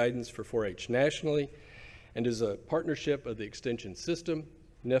policy guidance for 4-H nationally and is a partnership of the Extension System,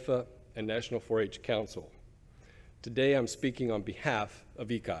 NIFA, and National 4-H Council. Today I'm speaking on behalf of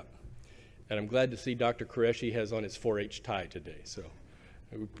ECOP, and I'm glad to see Dr. Qureshi has on his 4-H tie today, so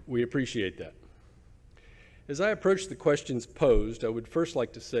we appreciate that. As I approach the questions posed, I would first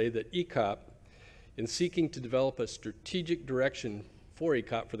like to say that ECOP, in seeking to develop a strategic direction for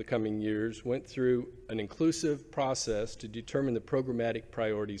ECOP for the coming years, went through an inclusive process to determine the programmatic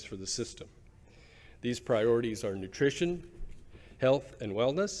priorities for the system. These priorities are nutrition, health and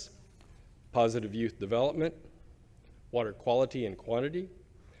wellness, positive youth development, water quality and quantity,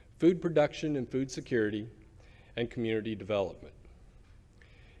 food production and food security, and community development.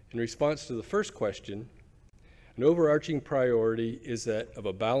 In response to the first question, an overarching priority is that of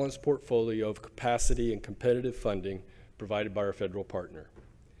a balanced portfolio of capacity and competitive funding provided by our federal partner.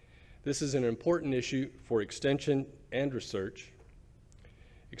 This is an important issue for extension and research.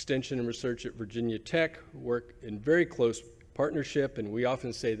 Extension and research at Virginia Tech work in very close partnership, and we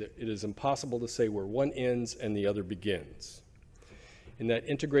often say that it is impossible to say where one ends and the other begins. In that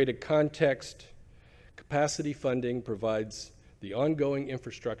integrated context, capacity funding provides the ongoing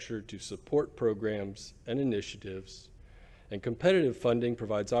infrastructure to support programs and initiatives, and competitive funding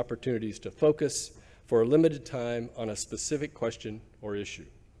provides opportunities to focus for a limited time on a specific question or issue.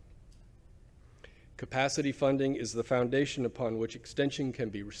 Capacity funding is the foundation upon which extension can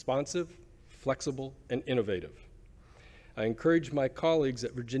be responsive, flexible, and innovative. I encourage my colleagues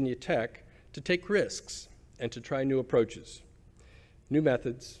at Virginia Tech to take risks and to try new approaches, new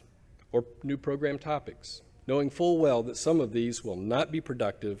methods, or new program topics, knowing full well that some of these will not be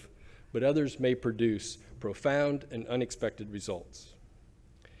productive, but others may produce profound and unexpected results.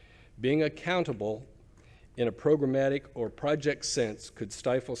 Being accountable in a programmatic or project sense could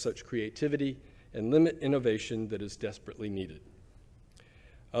stifle such creativity and limit innovation that is desperately needed.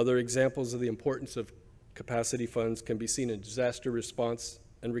 Other examples of the importance of capacity funds can be seen in disaster response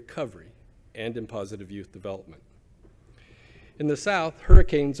and recovery and in positive youth development. In the South,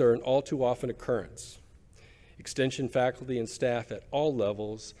 hurricanes are an all too often occurrence. Extension faculty and staff at all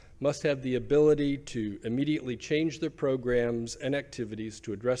levels must have the ability to immediately change their programs and activities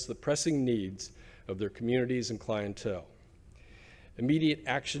to address the pressing needs of their communities and clientele. Immediate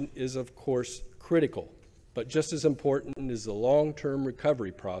action is, of course, critical, but just as important is the long-term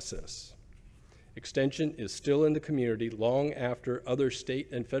recovery process. Extension is still in the community long after other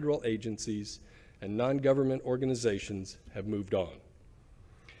state and federal agencies and non-government organizations have moved on.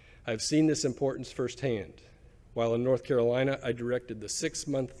 I've seen this importance firsthand. While in North Carolina, I directed the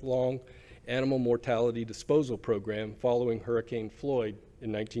 6-month-long animal mortality disposal program following Hurricane Floyd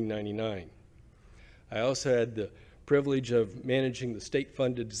in 1999. I also had the privilege of managing the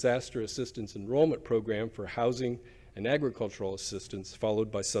state-funded disaster assistance enrollment program for housing and agricultural assistance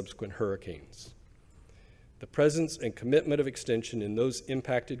followed by subsequent hurricanes. The presence and commitment of extension in those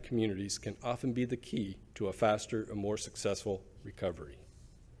impacted communities can often be the key to a faster and more successful recovery.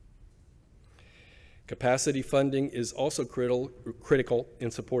 Capacity funding is also critical in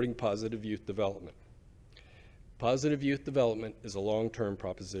supporting positive youth development. Positive youth development is a long-term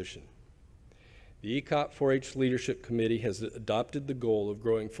proposition. The ECOP 4-H Leadership Committee has adopted the goal of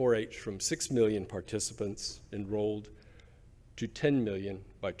growing 4-H from 6 million participants enrolled to 10 million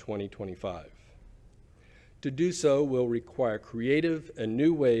by 2025. To do so will require creative and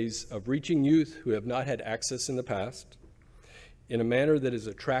new ways of reaching youth who have not had access in the past, in a manner that is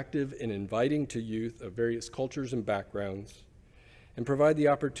attractive and inviting to youth of various cultures and backgrounds, and provide the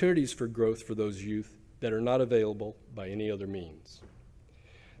opportunities for growth for those youth that are not available by any other means.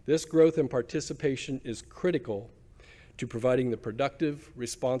 This growth and participation is critical to providing the productive,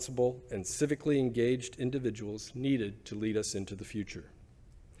 responsible, and civically engaged individuals needed to lead us into the future.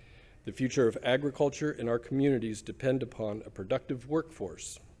 The future of agriculture in our communities depend upon a productive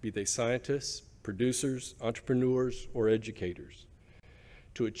workforce, be they scientists, producers, entrepreneurs, or educators.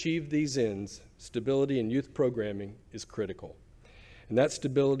 To achieve these ends, stability in youth programming is critical, and that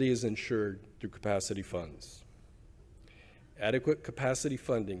stability is ensured through capacity funds. Adequate capacity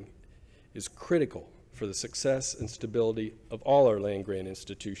funding is critical for the success and stability of all our land-grant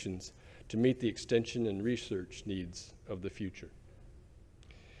institutions to meet the extension and research needs of the future.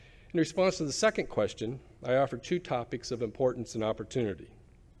 In response to the second question, I offer two topics of importance and opportunity.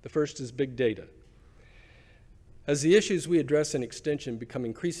 The first is big data. As the issues we address in Extension become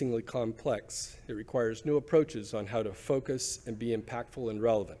increasingly complex, it requires new approaches on how to focus and be impactful and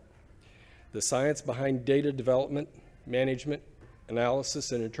relevant. The science behind data development, management,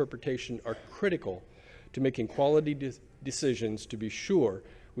 analysis, and interpretation are critical to making quality decisions to be sure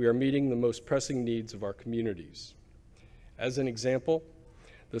we are meeting the most pressing needs of our communities. As an example,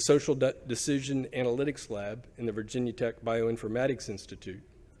 the Social Decision Analytics Lab in the Virginia Tech Bioinformatics Institute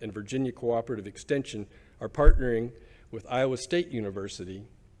and Virginia Cooperative Extension are partnering with Iowa State University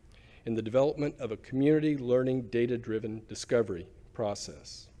in the development of a community learning data-driven discovery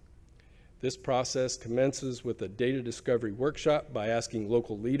process. This process commences with a data discovery workshop by asking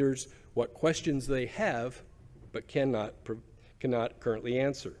local leaders what questions they have but cannot currently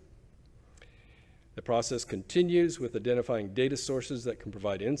answer. The process continues with identifying data sources that can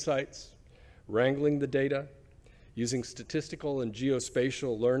provide insights, wrangling the data, using statistical and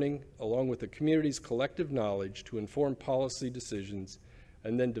geospatial learning along with the community's collective knowledge to inform policy decisions,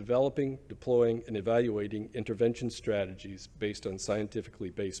 and then developing, deploying, and evaluating intervention strategies based on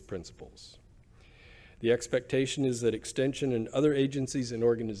scientifically based principles. The expectation is that Extension and other agencies and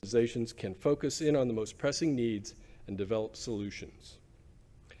organizations can focus in on the most pressing needs and develop solutions.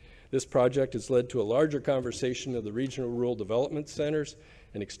 This project has led to a larger conversation of the regional rural development centers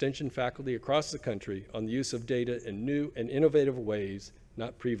and Extension faculty across the country on the use of data in new and innovative ways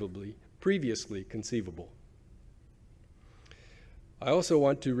not previously conceivable. I also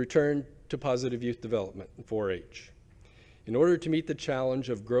want to return to positive youth development in 4-H. In order to meet the challenge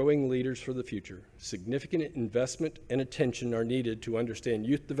of growing leaders for the future, significant investment and attention are needed to understand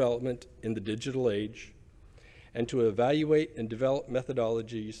youth development in the digital age and to evaluate and develop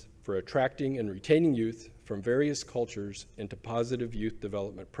methodologies for attracting and retaining youth from various cultures into positive youth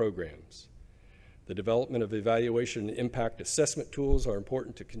development programs. The development of evaluation and impact assessment tools are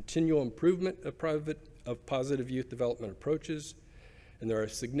important to continual improvement of positive youth development approaches, and there are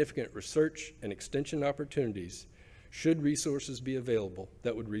significant research and extension opportunities should resources be available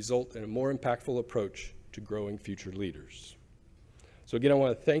that would result in a more impactful approach to growing future leaders. So again, I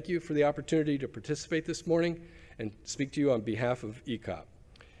want to thank you for the opportunity to participate this morning and speak to you on behalf of ECOP.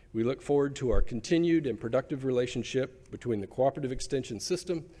 We look forward to our continued and productive relationship between the Cooperative Extension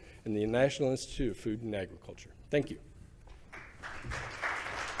System and the National Institute of Food and Agriculture. Thank you.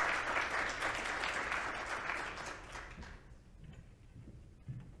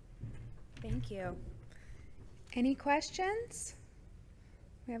 Thank you. Any questions?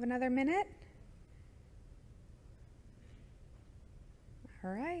 We have another minute.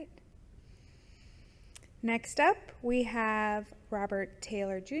 All right. Next up, we have Robert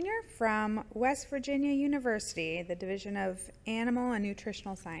Taylor Jr. from West Virginia University, the Division of Animal and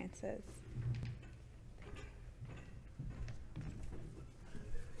Nutritional Sciences.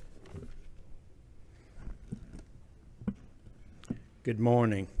 Good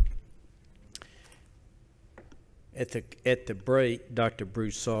morning. At the break, Dr.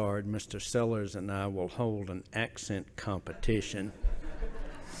 Broussard, Mr. Sellers, and I will hold an accent competition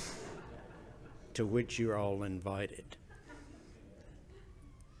to which you're all invited.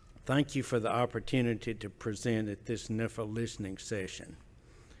 Thank you for the opportunity to present at this NIFA listening session.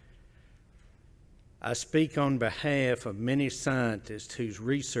 I speak on behalf of many scientists whose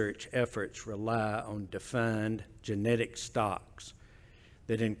research efforts rely on defined genetic stocks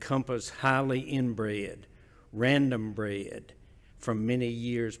that encompass highly inbred, random bred from many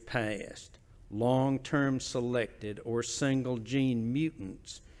years past, long-term selected or single gene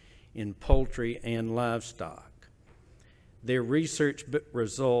mutants in poultry and livestock. Their research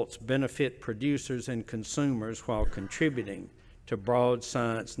results benefit producers and consumers while contributing to broad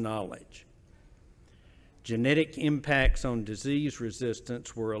science knowledge. Genetic impacts on disease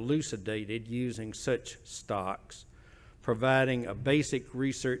resistance were elucidated using such stocks, providing a basic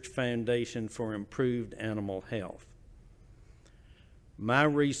research foundation for improved animal health. My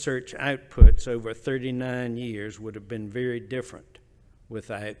research outputs over 39 years would have been very different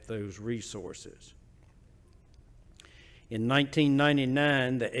without those resources. In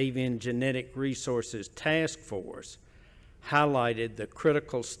 1999, the Avian Genetic Resources Task Force highlighted the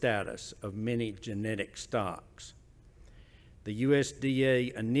critical status of many genetic stocks. The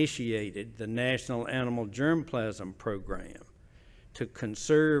USDA initiated the National Animal Germplasm Program to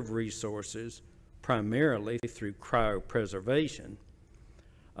conserve resources primarily through cryopreservation,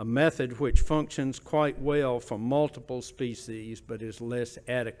 a method which functions quite well for multiple species but is less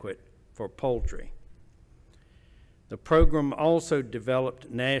adequate for poultry. The program also developed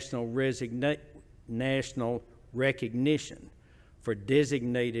national recognition for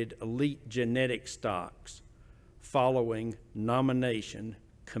designated elite genetic stocks following nomination,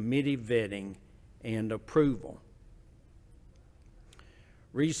 committee vetting, and approval.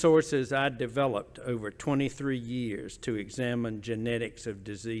 Resources I developed over 23 years to examine genetics of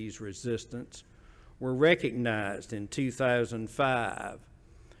disease resistance were recognized in 2005,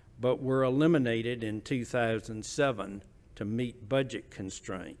 but were eliminated in 2007 to meet budget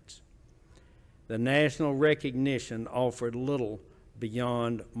constraints. The national recognition offered little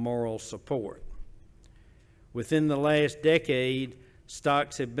beyond moral support. Within the last decade,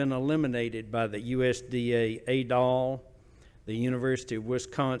 stocks have been eliminated by the USDA ADAL, the University of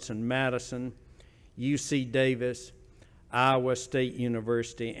Wisconsin-Madison, UC Davis, Iowa State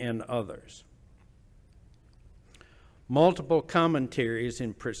University, and others. Multiple commentaries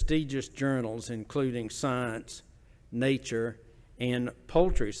in prestigious journals, including Science, Nature, and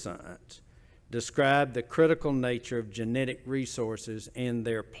Poultry Science, describe the critical nature of genetic resources and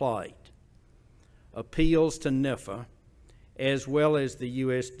their plight. Appeals to NIFA, as well as the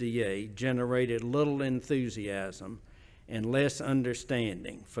USDA, generated little enthusiasm and less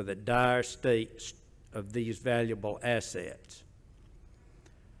understanding for the dire state of these valuable assets.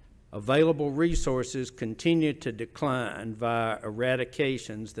 Available resources continue to decline via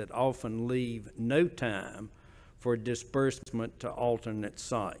eradications that often leave no time for disbursement to alternate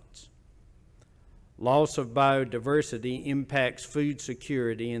sites. Loss of biodiversity impacts food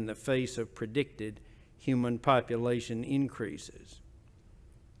security in the face of predicted human population increases.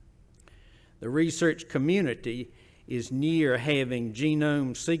 The research community is near having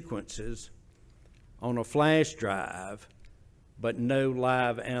genome sequences on a flash drive, but no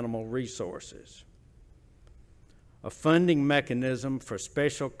live animal resources. A funding mechanism for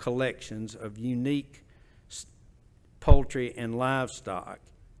special collections of unique poultry and livestock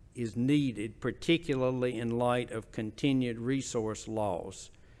is needed, particularly in light of continued resource loss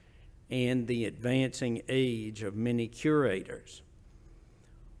and the advancing age of many curators.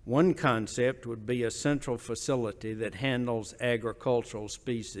 One concept would be a central facility that handles agricultural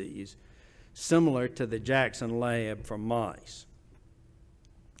species, similar to the Jackson Lab for mice.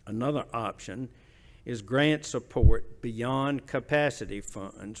 Another option is grant support beyond capacity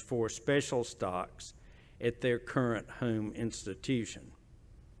funds for special stocks at their current home institution.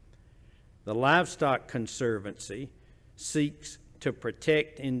 The Livestock Conservancy seeks to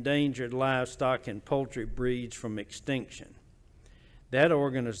protect endangered livestock and poultry breeds from extinction. That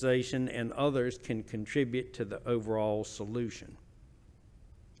organization and others can contribute to the overall solution.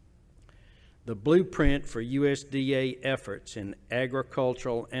 The blueprint for USDA efforts in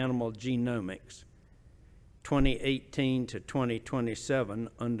agricultural animal genomics 2018 to 2027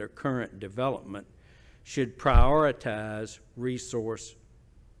 under current development should prioritize resource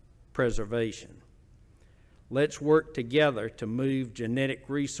preservation. Let's work together to move genetic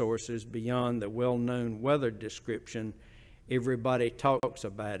resources beyond the well-known weather description. Everybody talks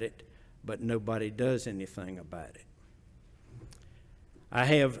about it, but nobody does anything about it. I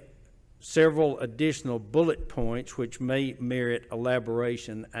have several additional bullet points which may merit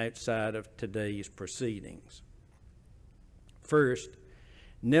elaboration outside of today's proceedings. First,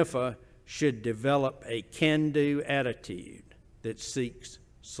 NIFA should develop a can-do attitude that seeks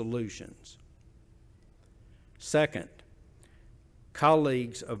solutions. Second,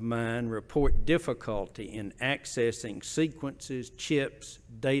 colleagues of mine report difficulty in accessing sequences, chips,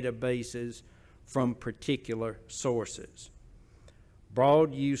 databases from particular sources.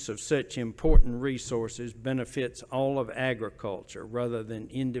 Broad use of such important resources benefits all of agriculture rather than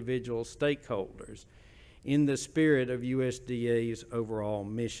individual stakeholders in the spirit of USDA's overall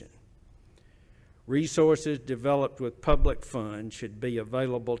mission. Resources developed with public funds should be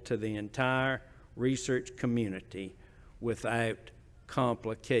available to the entire research community without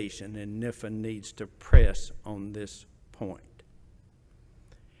complication, and NIFA needs to press on this point.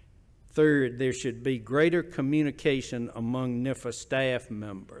 Third, there should be greater communication among NIFA staff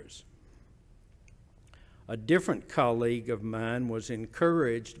members. A different colleague of mine was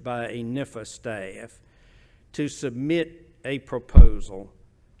encouraged by a NIFA staff to submit a proposal,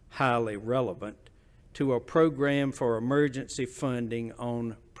 highly relevant, to a program for emergency funding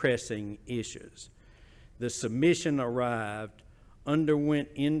on pressing issues. The submission arrived, underwent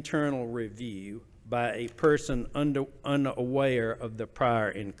internal review by a person unaware of the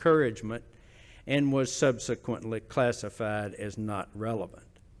prior encouragement, and was subsequently classified as not relevant.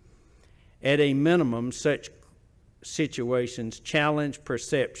 At a minimum, such situations challenge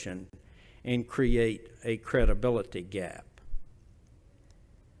perception and create a credibility gap.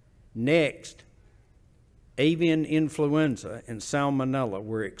 Next, avian influenza and salmonella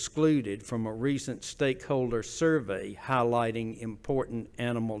were excluded from a recent stakeholder survey highlighting important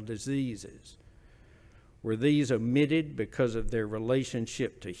animal diseases. Were these omitted because of their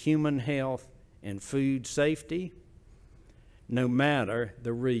relationship to human health and food safety? No matter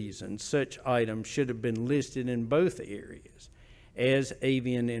the reason, such items should have been listed in both areas, as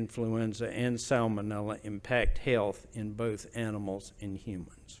avian influenza and salmonella impact health in both animals and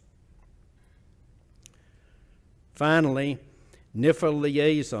humans. Finally, NIFA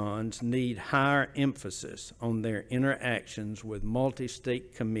liaisons need higher emphasis on their interactions with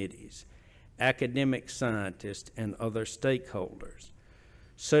multi-state committees, academic scientists, and other stakeholders.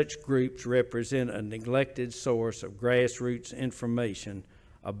 Such groups represent a neglected source of grassroots information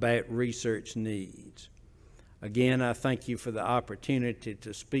about research needs. Again, I thank you for the opportunity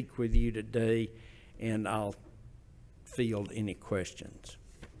to speak with you today, and I'll field any questions.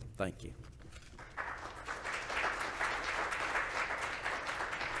 Thank you.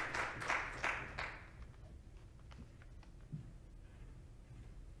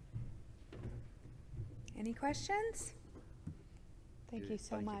 Any questions? Thank you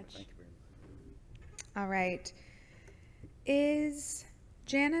so much. Thank you very much. All right. Is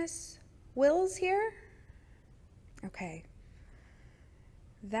Janice Wills here? Okay.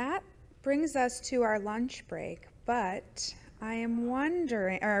 That brings us to our lunch break, but I am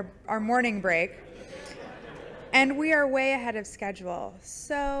wondering, or our morning break, and we are way ahead of schedule.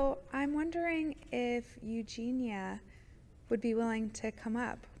 So I'm wondering if Eugenia would be willing to come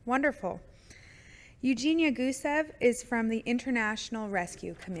up. Wonderful. Eugenia Gusev is from the International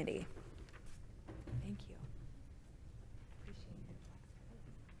Rescue Committee. Thank you. Appreciate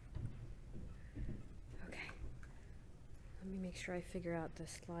it. Okay. Let me make sure I figure out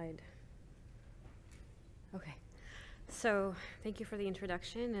this slide. Okay. So thank you for the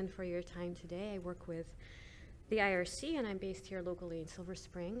introduction and for your time today. I work with the IRC, and I'm based here locally in Silver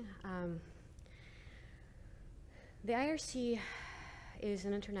Spring. The IRC is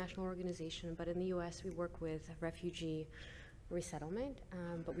an international organization, but in the U.S. we work with refugee resettlement,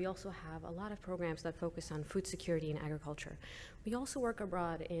 but we also have a lot of programs that focus on food security and agriculture. We also work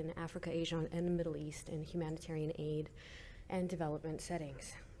abroad in Africa, Asia, and the Middle East in humanitarian aid and development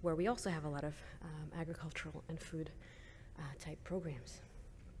settings, where we also have a lot of agricultural and food type programs.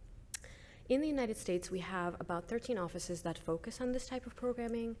 In the United States, we have about 13 offices that focus on this type of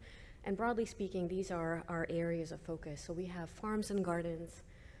programming. And broadly speaking, these are our areas of focus. So we have farms and gardens,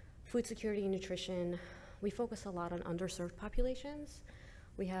 food security and nutrition. We focus a lot on underserved populations.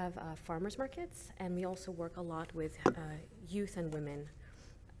 We have farmers markets, and we also work a lot with youth and women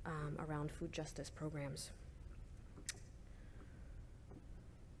around food justice programs.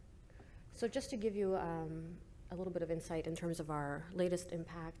 So just to give you a little bit of insight in terms of our latest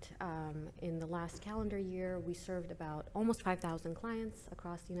impact. In the last calendar year, we served about almost 5,000 clients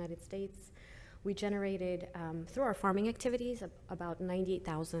across the United States. We generated, through our farming activities, about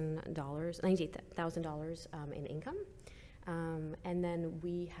 $98,000 in income. And then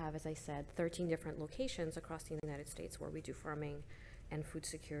we have, as I said, 13 different locations across the United States where we do farming and food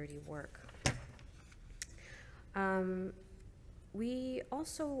security work. We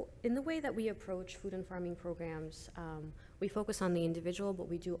also, in the way that we approach food and farming programs, we focus on the individual, but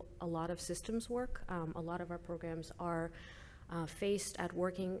we do a lot of systems work. A lot of our programs are faced at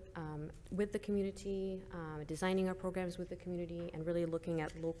working with the community, designing our programs with the community, and really looking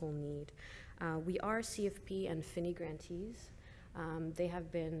at local need. We are CFP and FINI grantees. They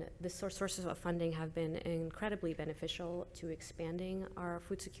have been, the sources of funding have been incredibly beneficial to expanding our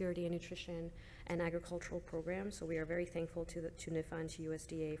food security and nutrition and agricultural programs, so we are very thankful to NIFA and to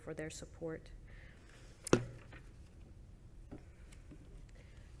USDA for their support.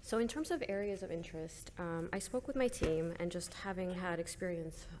 So in terms of areas of interest, I spoke with my team, and just having had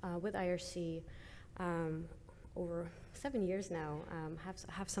experience with IRC, over 7 years now,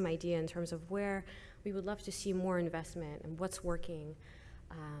 have some idea in terms of where we would love to see more investment and what's working,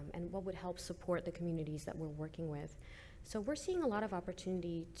 and what would help support the communities that we're working with. So we're seeing a lot of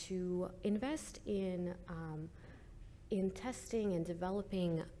opportunity to invest in testing and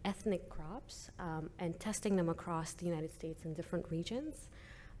developing ethnic crops and testing them across the United States in different regions.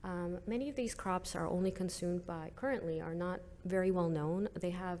 Many of these crops are only consumed currently are not very well known.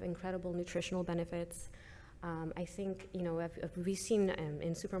 They have incredible nutritional benefits. I think, we've seen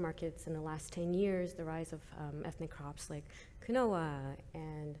in supermarkets in the last 10 years the rise of ethnic crops like quinoa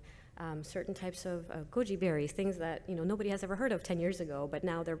and certain types of goji berries, things that nobody has ever heard of 10 years ago, but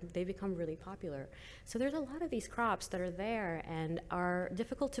now they've become really popular. So there's a lot of these crops that are there and are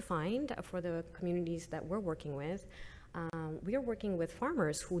difficult to find for the communities that we're working with. We are working with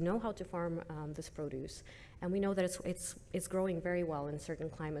farmers who know how to farm this produce, and we know that it's growing very well in certain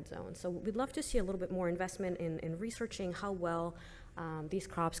climate zones. So we'd love to see a little bit more investment in researching how well these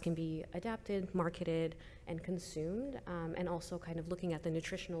crops can be adapted, marketed, and consumed, and also kind of looking at the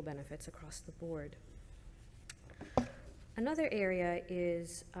nutritional benefits across the board. Another area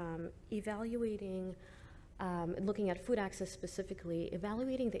is evaluating, looking at food access specifically,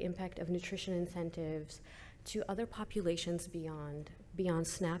 evaluating the impact of nutrition incentives to other populations beyond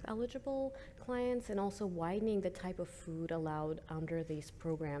SNAP eligible clients, and also widening the type of food allowed under these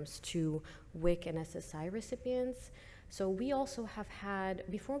programs to WIC and SSI recipients. So we also have had,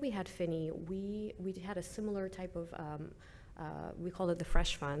 before we had FINI, we had a similar type of, we call it the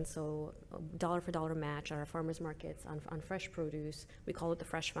Fresh Fund, so dollar for dollar match at our farmers markets on fresh produce. We call it the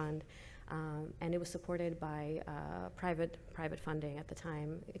Fresh Fund. And it was supported by private funding at the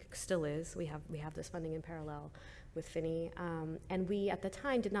time. It still is. We have this funding in parallel with FINI, and we at the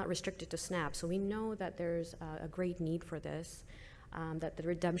time did not restrict it to SNAP. So we know that there's a great need for this. That the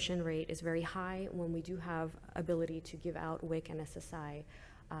redemption rate is very high when we do have ability to give out WIC and SSI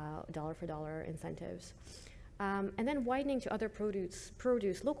dollar for dollar incentives. And then widening to other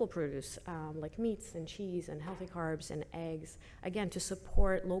local produce, like meats and cheese and healthy carbs and eggs, again, to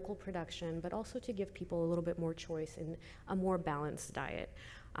support local production, but also to give people a little bit more choice in a more balanced diet.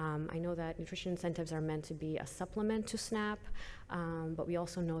 I know that nutrition incentives are meant to be a supplement to SNAP, but we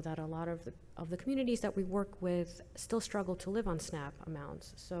also know that a lot of the communities that we work with still struggle to live on SNAP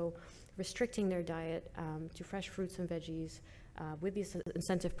amounts. So restricting their diet to fresh fruits and veggies, with this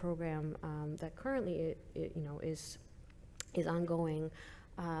incentive program that currently is ongoing,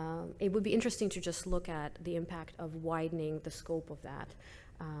 it would be interesting to just look at the impact of widening the scope of that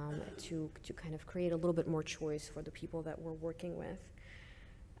to kind of create a little bit more choice for the people that we're working with.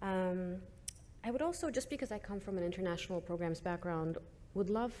 I would also, just because I come from an international programs background, would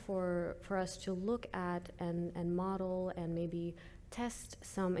love for us to look at and model and maybe test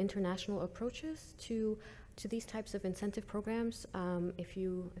some international approaches to these types of incentive programs. If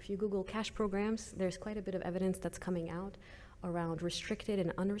you Google cash programs, there's quite a bit of evidence that's coming out around restricted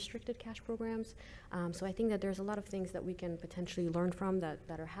and unrestricted cash programs. So I think that there's a lot of things that we can potentially learn from that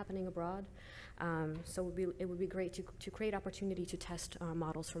are happening abroad. So it would be great to create opportunity to test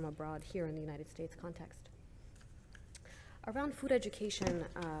models from abroad here in the United States context. Around food education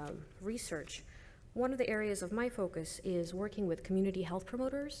research, one of the areas of my focus is working with community health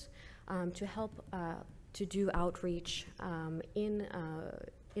promoters to help to do outreach in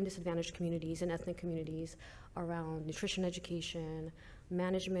disadvantaged communities and ethnic communities around nutrition education,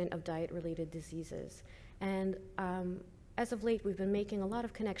 management of diet-related diseases. And as of late, we've been making a lot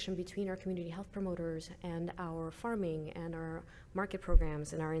of connection between our community health promoters and our farming and our market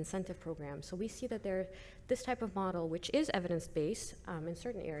programs and our incentive programs. So we see that this type of model, which is evidence-based in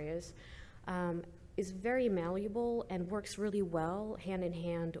certain areas, is very malleable and works really well hand in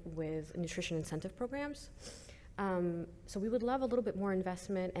hand with nutrition incentive programs. So we would love a little bit more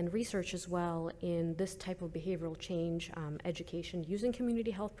investment and research as well in this type of behavioral change education using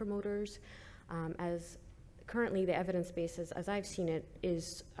community health promoters, as currently the evidence base, as I've seen it,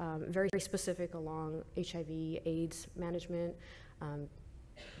 is very, very specific along HIV, AIDS management,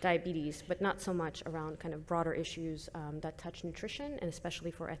 diabetes, but not so much around kind of broader issues that touch nutrition, and especially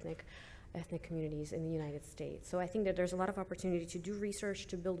for ethnic communities in the United States. So I think that there's a lot of opportunity to do research,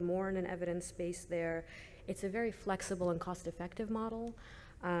 to build more in an evidence base there. It's a very flexible and cost-effective model,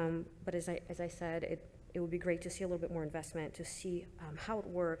 but as I said, it would be great to see a little bit more investment to see how it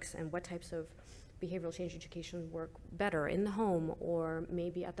works and what types of behavioral change education work better in the home or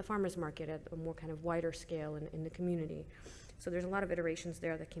maybe at the farmer's market at a more kind of wider scale in the community. So there's a lot of iterations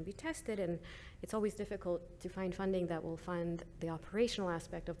there that can be tested, and it's always difficult to find funding that will fund the operational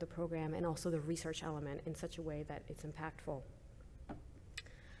aspect of the program and also the research element in such a way that it's impactful.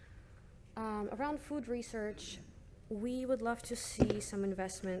 Around food research, we would love to see some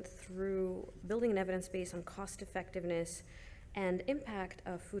investment through building an evidence base on cost effectiveness and impact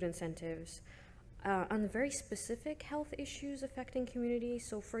of food incentives on very specific health issues affecting communities.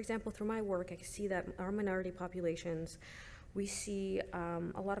 So for example, through my work, I can see that our minority populations, we see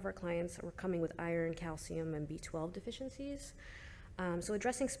a lot of our clients are coming with iron, calcium, and B12 deficiencies. So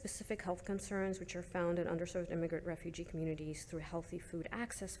addressing specific health concerns which are found in underserved immigrant refugee communities through healthy food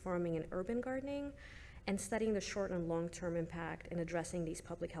access farming and urban gardening, and studying the short and long-term impact in addressing these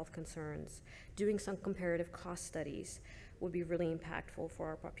public health concerns. Doing some comparative cost studies would be really impactful for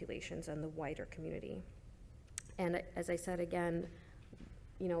our populations and the wider community. And as I said again,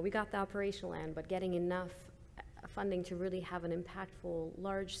 you know, we got the operational end, but getting enough funding to really have an impactful,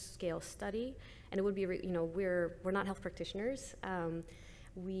 large-scale study, and it would be, you know, we're not health practitioners.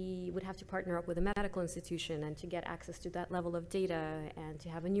 We would have to partner up with a medical institution, and to get access to that level of data and to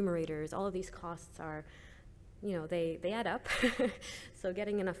have enumerators, all of these costs are, you know, they add up. So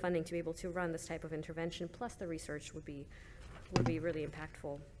getting enough funding to be able to run this type of intervention plus the research would be really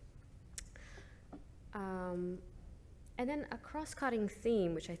impactful. And then a cross-cutting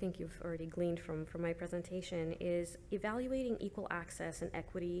theme, which I think you've already gleaned from my presentation, is evaluating equal access and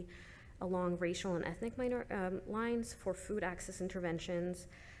equity along racial and ethnic lines for food access interventions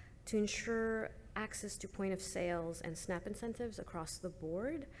to ensure access to point of sales and SNAP incentives across the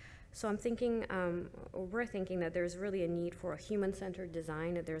board. So I'm thinking, or we're thinking that there's really a need for a human-centered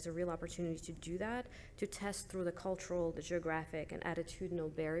design, that there's a real opportunity to do that, to test through the cultural, the geographic, and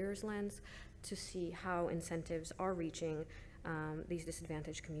attitudinal barriers lens to see how incentives are reaching these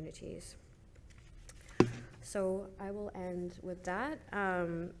disadvantaged communities. So I will end with that.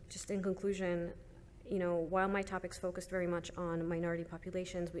 Just in conclusion, you know, while my topic's focused very much on minority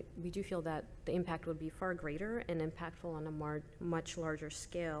populations, we do feel that the impact would be far greater and impactful on a much larger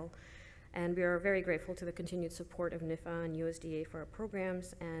scale. And we are very grateful to the continued support of NIFA and USDA for our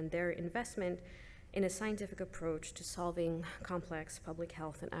programs and their investment in a scientific approach to solving complex public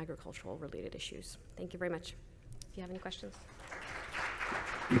health and agricultural related issues. Thank you very much. If you have any questions.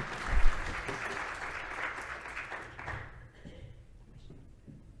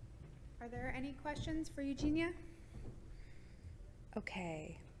 Are there any questions for Eugenia?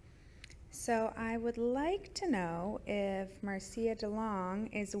 Okay. So I would like to know if Marcia DeLong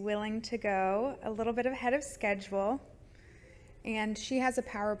is willing to go a little bit ahead of schedule, and she has a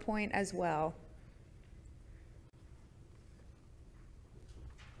PowerPoint as well.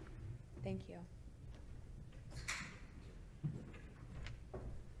 Thank you.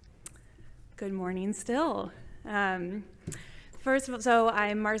 Good morning still. First of all, so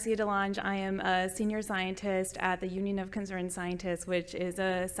I'm Marcia DeLonge. I am a senior scientist at the Union of Concerned Scientists, which is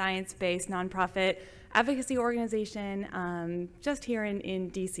a science-based nonprofit advocacy organization just here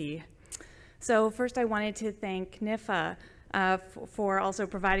in DC. So first I wanted to thank NIFA for also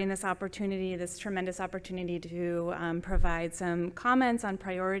providing this opportunity, this tremendous opportunity to provide some comments on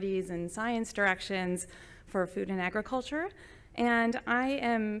priorities and science directions for food and agriculture. And I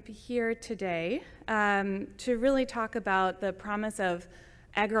am here today to really talk about the promise of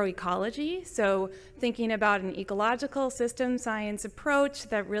agroecology. So thinking about an ecological system science approach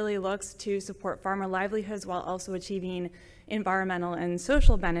that really looks to support farmer livelihoods while also achieving environmental and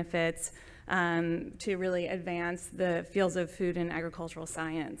social benefits to really advance the fields of food and agricultural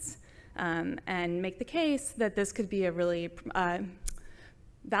science and make the case that this could be a really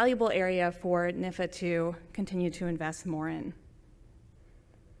valuable area for NIFA to continue to invest more in.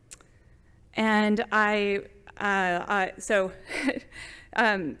 And the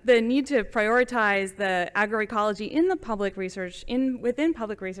need to prioritize the agroecology in the public research, within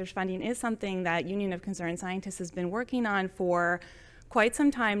public research funding is something that Union of Concerned Scientists has been working on for quite some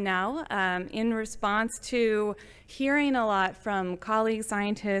time now in response to hearing a lot from colleague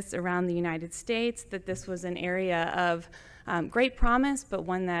scientists around the United States that this was an area of great promise, but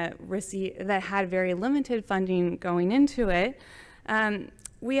one that had very limited funding going into it.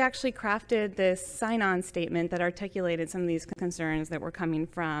 We actually crafted this sign-on statement that articulated some of these concerns that were coming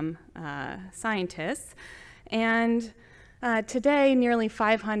from scientists. And today, nearly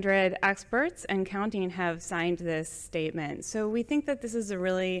 500 experts and counting have signed this statement. So we think that this is a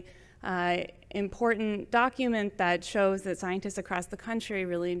really important document that shows that scientists across the country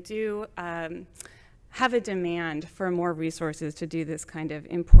really do have a demand for more resources to do this kind of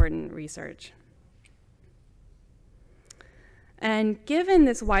important research. And given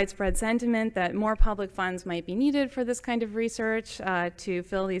this widespread sentiment that more public funds might be needed for this kind of research to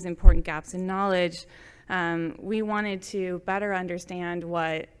fill these important gaps in knowledge, we wanted to better understand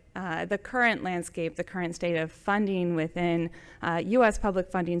what the current landscape, the current state of funding within U.S. public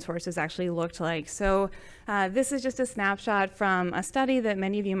funding sources actually looked like. So this is just a snapshot from a study that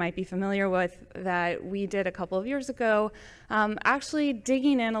many of you might be familiar with that we did a couple of years ago, actually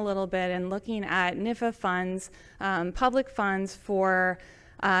digging in a little bit and looking at NIFA funds, public funds for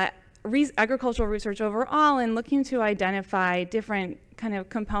agricultural research overall, and looking to identify different kind of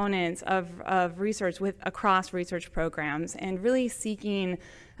components of research across research programs, and really seeking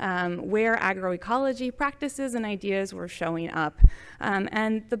where agroecology practices and ideas were showing up.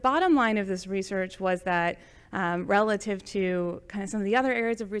 And the bottom line of this research was that relative to kind of some of the other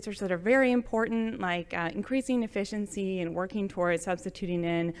areas of research that are very important, like increasing efficiency and working towards substituting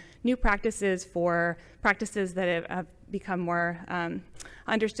in new practices for practices that have become more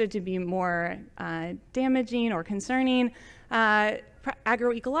understood to be more damaging or concerning,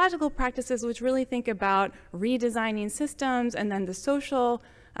 agroecological practices, which really think about redesigning systems, and then the social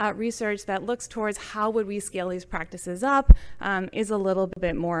research that looks towards how would we scale these practices up, is a little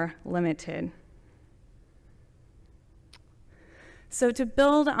bit more limited. So to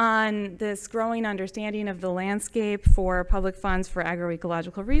build on this growing understanding of the landscape for public funds for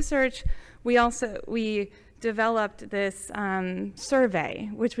agroecological research, we developed this survey,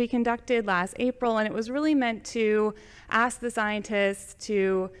 which we conducted last April, and it was really meant to ask the scientists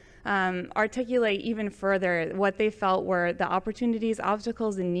to articulate even further what they felt were the opportunities,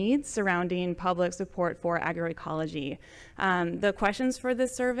 obstacles, and needs surrounding public support for agroecology. The questions for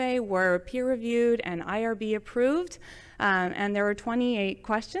this survey were peer-reviewed and IRB approved, and there were 28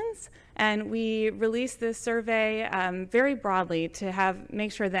 questions. And we released this survey very broadly to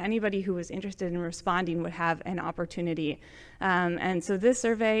make sure that anybody who was interested in responding would have an opportunity. And so this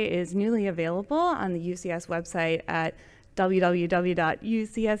survey is newly available on the UCS website at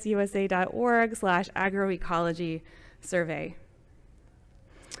www.ucsusa.org/agroecology survey.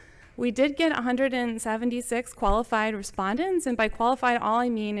 We did get 176 qualified respondents, and by qualified, all I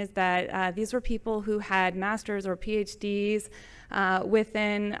mean is that these were people who had master's or PhDs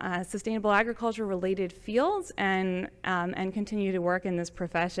within sustainable agriculture related fields and continue to work in this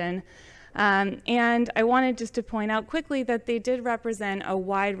profession. And I wanted just to point out quickly that they did represent a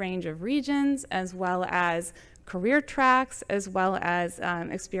wide range of regions, as well as career tracks, as well as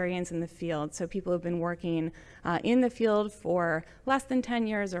experience in the field. So people who've been working in the field for less than 10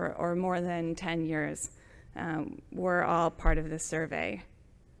 years or more than 10 years were all part of this survey.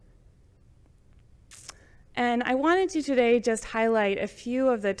 And I wanted to today just highlight a few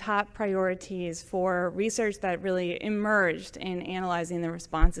of the top priorities for research that really emerged in analyzing the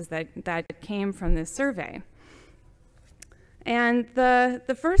responses that came from this survey. And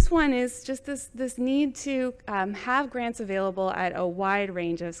the first one is just this need to have grants available at a wide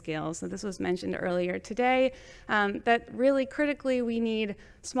range of scales. So this was mentioned earlier today, that really critically we need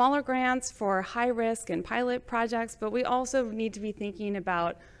smaller grants for high risk and pilot projects, but we also need to be thinking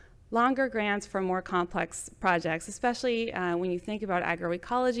about longer grants for more complex projects, especially when you think about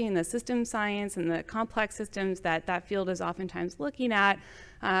agroecology and the system science and the complex systems that field is oftentimes looking at,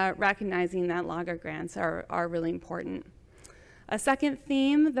 recognizing that longer grants are really important. A second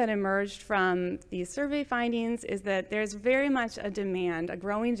theme that emerged from these survey findings is that there's very much a demand, a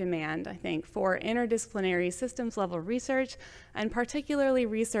growing demand, I think, for interdisciplinary systems level research, and particularly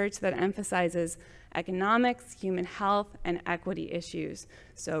research that emphasizes economics, human health, and equity issues.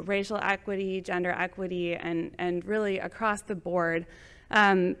 So racial equity, gender equity, and really across the board.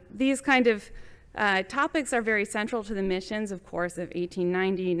 These kind of topics are very central to the missions, of course, of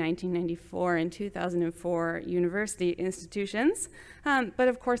 1890, 1994, and 2004 university institutions. But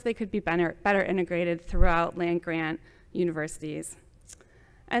of course, they could be better integrated throughout land-grant universities.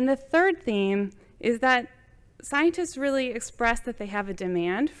 And the third theme is that scientists really express that they have a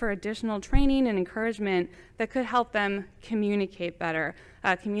demand for additional training and encouragement that could help them communicate better,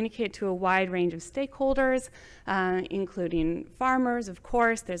 communicate to a wide range of stakeholders, including farmers, of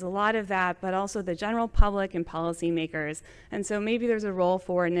course, there's a lot of that, but also the general public and policymakers. And so maybe there's a role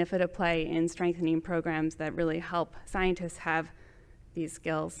for NIFA to play in strengthening programs that really help scientists have these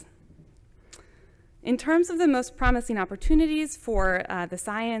skills. In terms of the most promising opportunities for the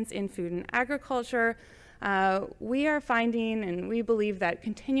science in food and agriculture, we are finding, and we believe that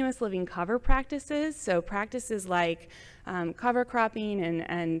continuous living cover practices, so practices like cover cropping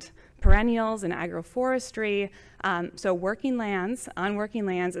and perennials and agroforestry, So working lands, on working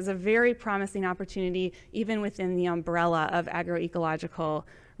lands, is a very promising opportunity even within the umbrella of agroecological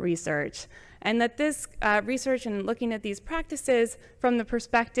research. And that this research and looking at these practices from the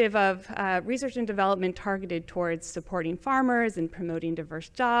perspective of research and development targeted towards supporting farmers and promoting diverse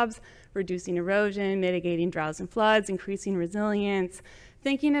jobs, reducing erosion, mitigating droughts and floods, increasing resilience,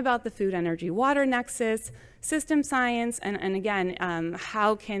 thinking about the food, energy, water nexus, system science, and again,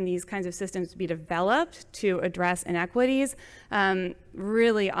 how can these kinds of systems be developed to address inequities,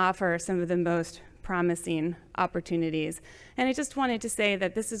 really offer some of the most promising opportunities. And I just wanted to say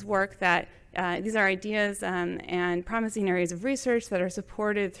that this is work that these are ideas and promising areas of research that are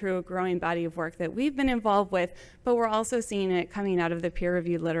supported through a growing body of work that we've been involved with, but we're also seeing it coming out of the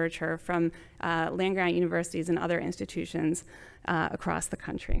peer-reviewed literature from land-grant universities and other institutions across the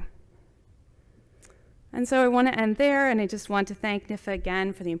country. And so I want to end there, and I just want to thank NIFA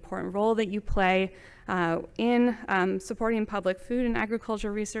again for the important role that you play in supporting public food and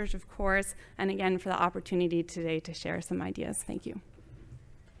agriculture research, of course, and again for the opportunity today to share some ideas. Thank you.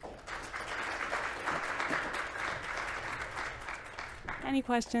 Any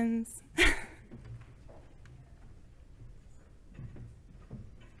questions?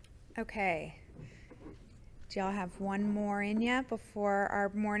 Okay. Do y'all have one more in ya before our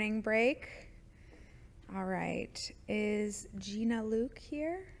morning break? All right. Is Gina Luke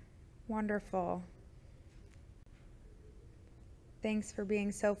here? Wonderful. Thanks for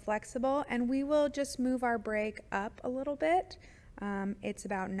being so flexible. And we will just move our break up a little bit. It's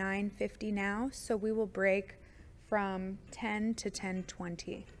about 9:50 now, so we will break from 10 to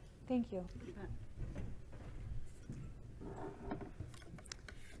 10:20. Thank you.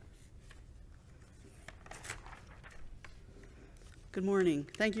 Good morning.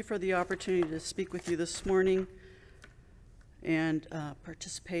 Thank you for the opportunity to speak with you this morning and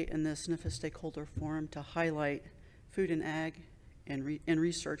participate in this NIFA stakeholder forum to highlight food and ag and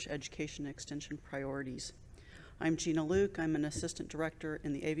research education extension priorities. I'm Gina Luke. I'm an assistant director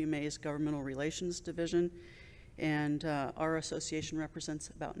in the AVMA's Governmental Relations Division, and our association represents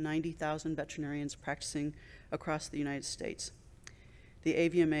about 90,000 veterinarians practicing across the United States. The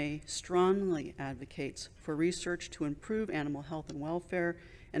AVMA strongly advocates for research to improve animal health and welfare,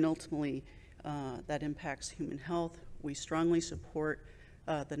 and ultimately that impacts human health. We strongly support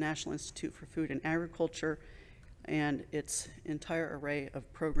the National Institute for Food and Agriculture and its entire array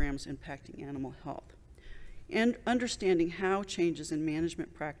of programs impacting animal health. And understanding how changes in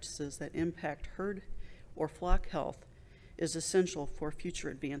management practices that impact herd or flock health is essential for future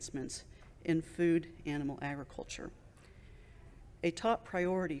advancements in food animal agriculture. A top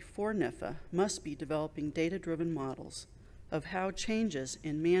priority for NIFA must be developing data-driven models of how changes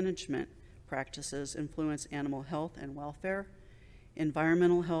in management practices influence animal health and welfare,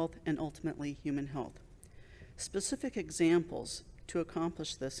 environmental health, and ultimately human health. Specific examples to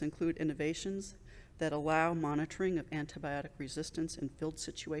accomplish this include innovations that allow monitoring of antibiotic resistance in field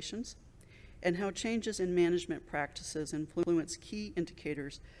situations, and how changes in management practices influence key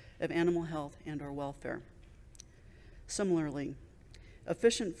indicators of animal health and/or welfare. Similarly,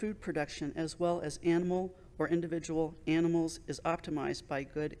 efficient food production as well as animal or individual animals is optimized by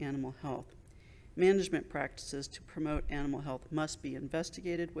good animal health. Management practices to promote animal health must be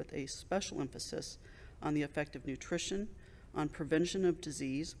investigated with a special emphasis on the effect of nutrition, on prevention of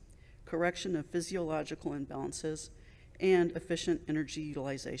disease, correction of physiological imbalances, and efficient energy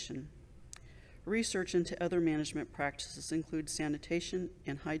utilization. Research into other management practices includes sanitation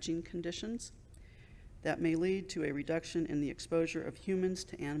and hygiene conditions that may lead to a reduction in the exposure of humans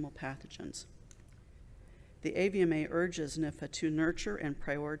to animal pathogens. The AVMA urges NIFA to nurture and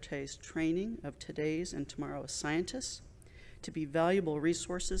prioritize training of today's and tomorrow's scientists to be valuable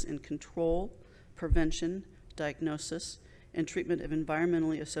resources in control, prevention, diagnosis, and treatment of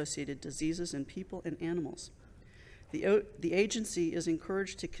environmentally associated diseases in people and animals. The agency is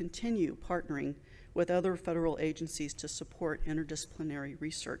encouraged to continue partnering with other federal agencies to support interdisciplinary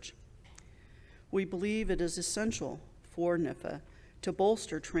research. We believe it is essential for NIFA to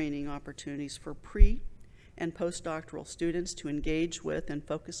bolster training opportunities for pre- and postdoctoral students to engage with and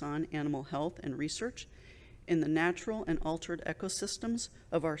focus on animal health and research in the natural and altered ecosystems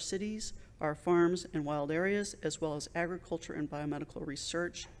of our cities, our farms and wild areas, as well as agriculture and biomedical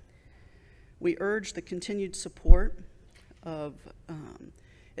research. We urge the continued support of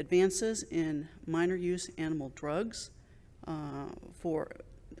advances in minor use animal drugs for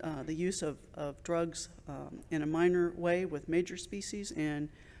the use of drugs in a minor way with major species, and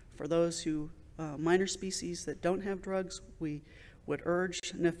for those who minor species that don't have drugs, we would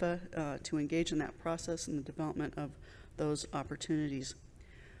urge NIFA to engage in that process and the development of those opportunities.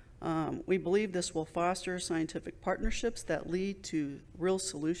 We believe this will foster scientific partnerships that lead to real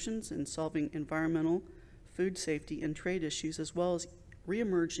solutions in solving environmental, food safety, and trade issues, as well as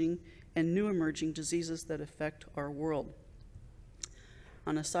re-emerging and new emerging diseases that affect our world.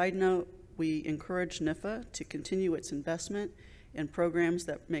 On a side note, we encourage NIFA to continue its investment in programs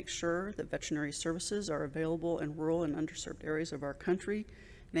that make sure that veterinary services are available in rural and underserved areas of our country,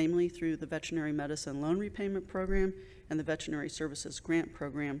 namely through the Veterinary Medicine Loan Repayment Program and the Veterinary Services Grant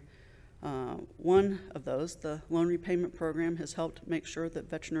Program. One of those, the Loan Repayment Program, has helped make sure that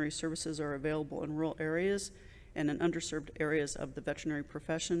veterinary services are available in rural areas and in underserved areas of the veterinary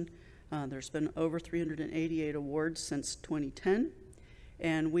profession. There's been over 388 awards since 2010.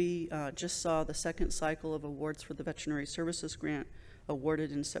 And we just saw the second cycle of awards for the Veterinary Services Grant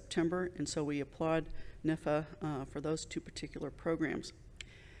awarded in September, and so we applaud NIFA for those two particular programs.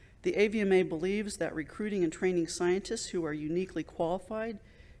 The AVMA believes that recruiting and training scientists who are uniquely qualified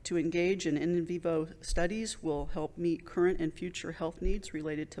to engage in vivo studies will help meet current and future health needs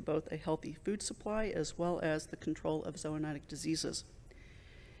related to both a healthy food supply as well as the control of zoonotic diseases.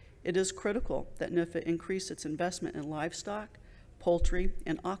 It is critical that NIFA increase its investment in livestock, poultry,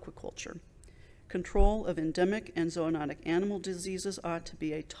 and aquaculture. Control of endemic and zoonotic animal diseases ought to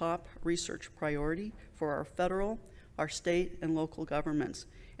be a top research priority for our federal, our state, and local governments,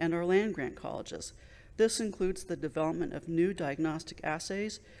 and our land-grant colleges. This includes the development of new diagnostic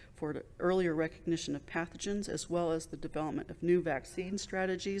assays for the earlier recognition of pathogens, as well as the development of new vaccine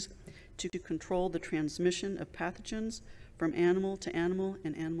strategies to control the transmission of pathogens from animal to animal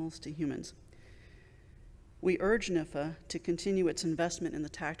and animals to humans. We urge NIFA to continue its investment in the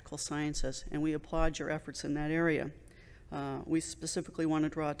tactical sciences, and we applaud your efforts in that area. We specifically want to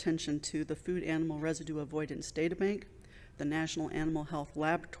draw attention to the Food Animal Residue Avoidance Databank, the National Animal Health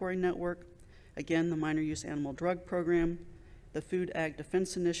Laboratory Network, again, the Minor Use Animal Drug Program, the Food Ag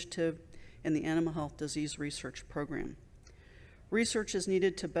Defense Initiative, and the Animal Health Disease Research Program. Research is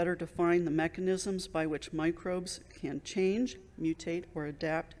needed to better define the mechanisms by which microbes can change, mutate, or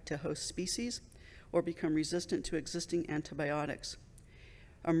adapt to host species, or become resistant to existing antibiotics.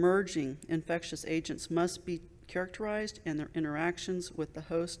 Emerging infectious agents must be characterized and their interactions with the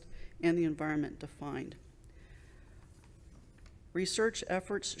host and the environment defined. Research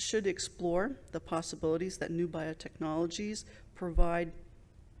efforts should explore the possibilities that new biotechnologies provide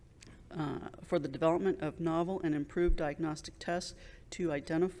for the development of novel and improved diagnostic tests to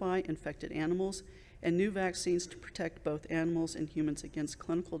identify infected animals and new vaccines to protect both animals and humans against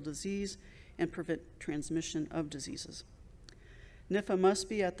clinical disease and prevent transmission of diseases. NIFA must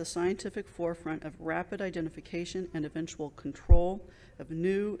be at the scientific forefront of rapid identification and eventual control of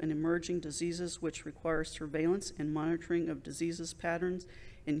new and emerging diseases, which require surveillance and monitoring of diseases patterns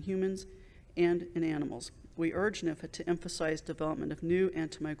in humans and in animals. We urge NIFA to emphasize development of new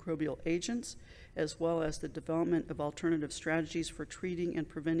antimicrobial agents, as well as the development of alternative strategies for treating and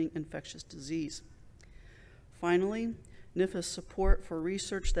preventing infectious disease. Finally, NIFA's support for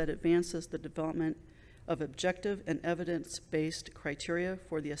research that advances the development of objective and evidence-based criteria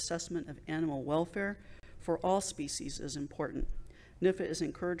for the assessment of animal welfare for all species is important. NIFA is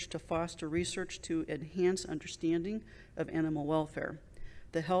encouraged to foster research to enhance understanding of animal welfare.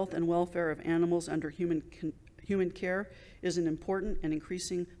 The health and welfare of animals under human care is an important and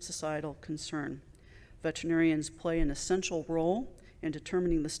increasing societal concern. Veterinarians play an essential role in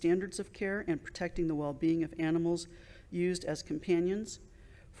determining the standards of care and protecting the well-being of animals used as companions,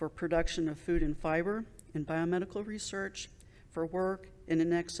 for production of food and fiber, in biomedical research, for work, in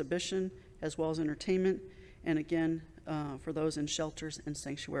an exhibition, as well as entertainment, and again, for those in shelters and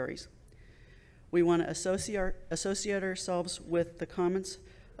sanctuaries. We want to associate ourselves with the comments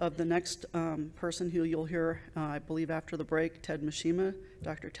of the next person who you'll hear, I believe after the break, Ted Mishima,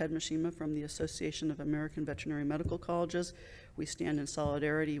 Dr. Ted Mishima from the Association of American Veterinary Medical Colleges. We stand in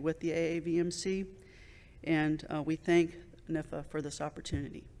solidarity with the AAVMC. And we thank NIFA for this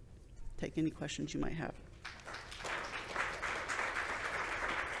opportunity. Take any questions you might have.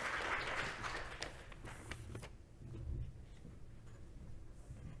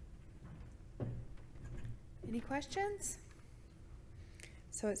 Any questions?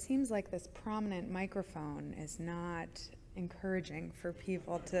 So it seems like this prominent microphone is not encouraging for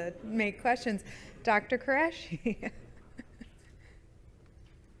people to make questions. Dr. Qureshi.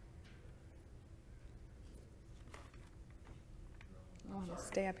 I want to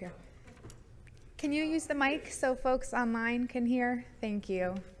stay up here. Can you use the mic so folks online can hear? Thank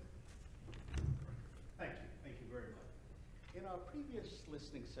you. Thank you very much. In our previous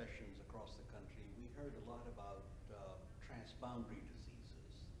listening sessions across the country, we heard a lot about transboundary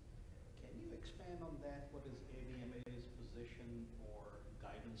diseases. Can you expand on that? What is AVMA's position or guidance?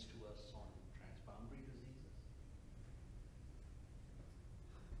 guidance to us on transboundary diseases?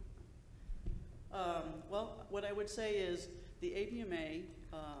 Well, what I would say is the AVMA,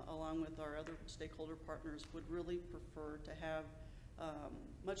 along with our other stakeholder partners, would really prefer to have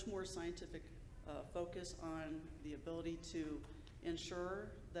much more scientific focus on the ability to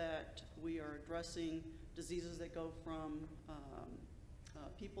ensure that we are addressing diseases that go from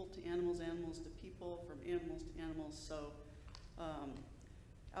people to animals, animals to people, from animals to animals. So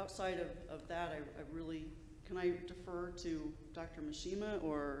outside of that, I really, can I defer to Dr. Mishima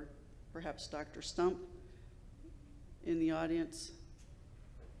or perhaps Dr. Stump in the audience?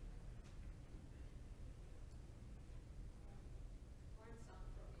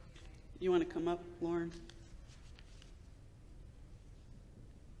 You want to come up, Lauren?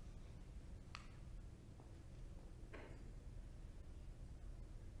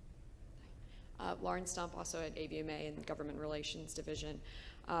 Lauren Stump, also at AVMA in the Government Relations Division.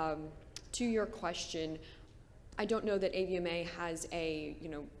 To your question, I don't know that AVMA has a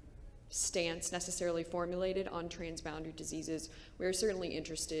stance necessarily formulated on transboundary diseases. We're certainly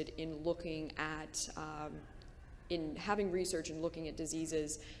interested in looking at, in having research and looking at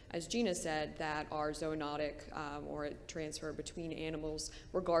diseases, as Gina said, that are zoonotic or transfer between animals,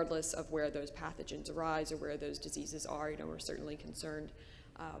 regardless of where those pathogens arise or where those diseases are. We're certainly concerned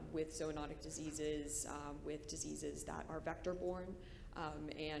with zoonotic diseases, with diseases that are vector-borne,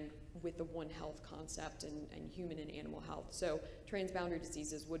 and with the One Health concept and human and animal health. So transboundary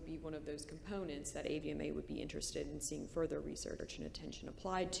diseases would be one of those components that AVMA would be interested in seeing further research and attention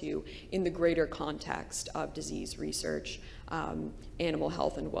applied to in the greater context of disease research, animal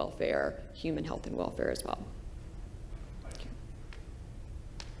health and welfare, human health and welfare as well.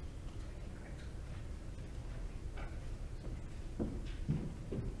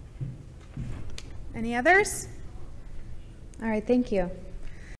 Any others? All right, thank you.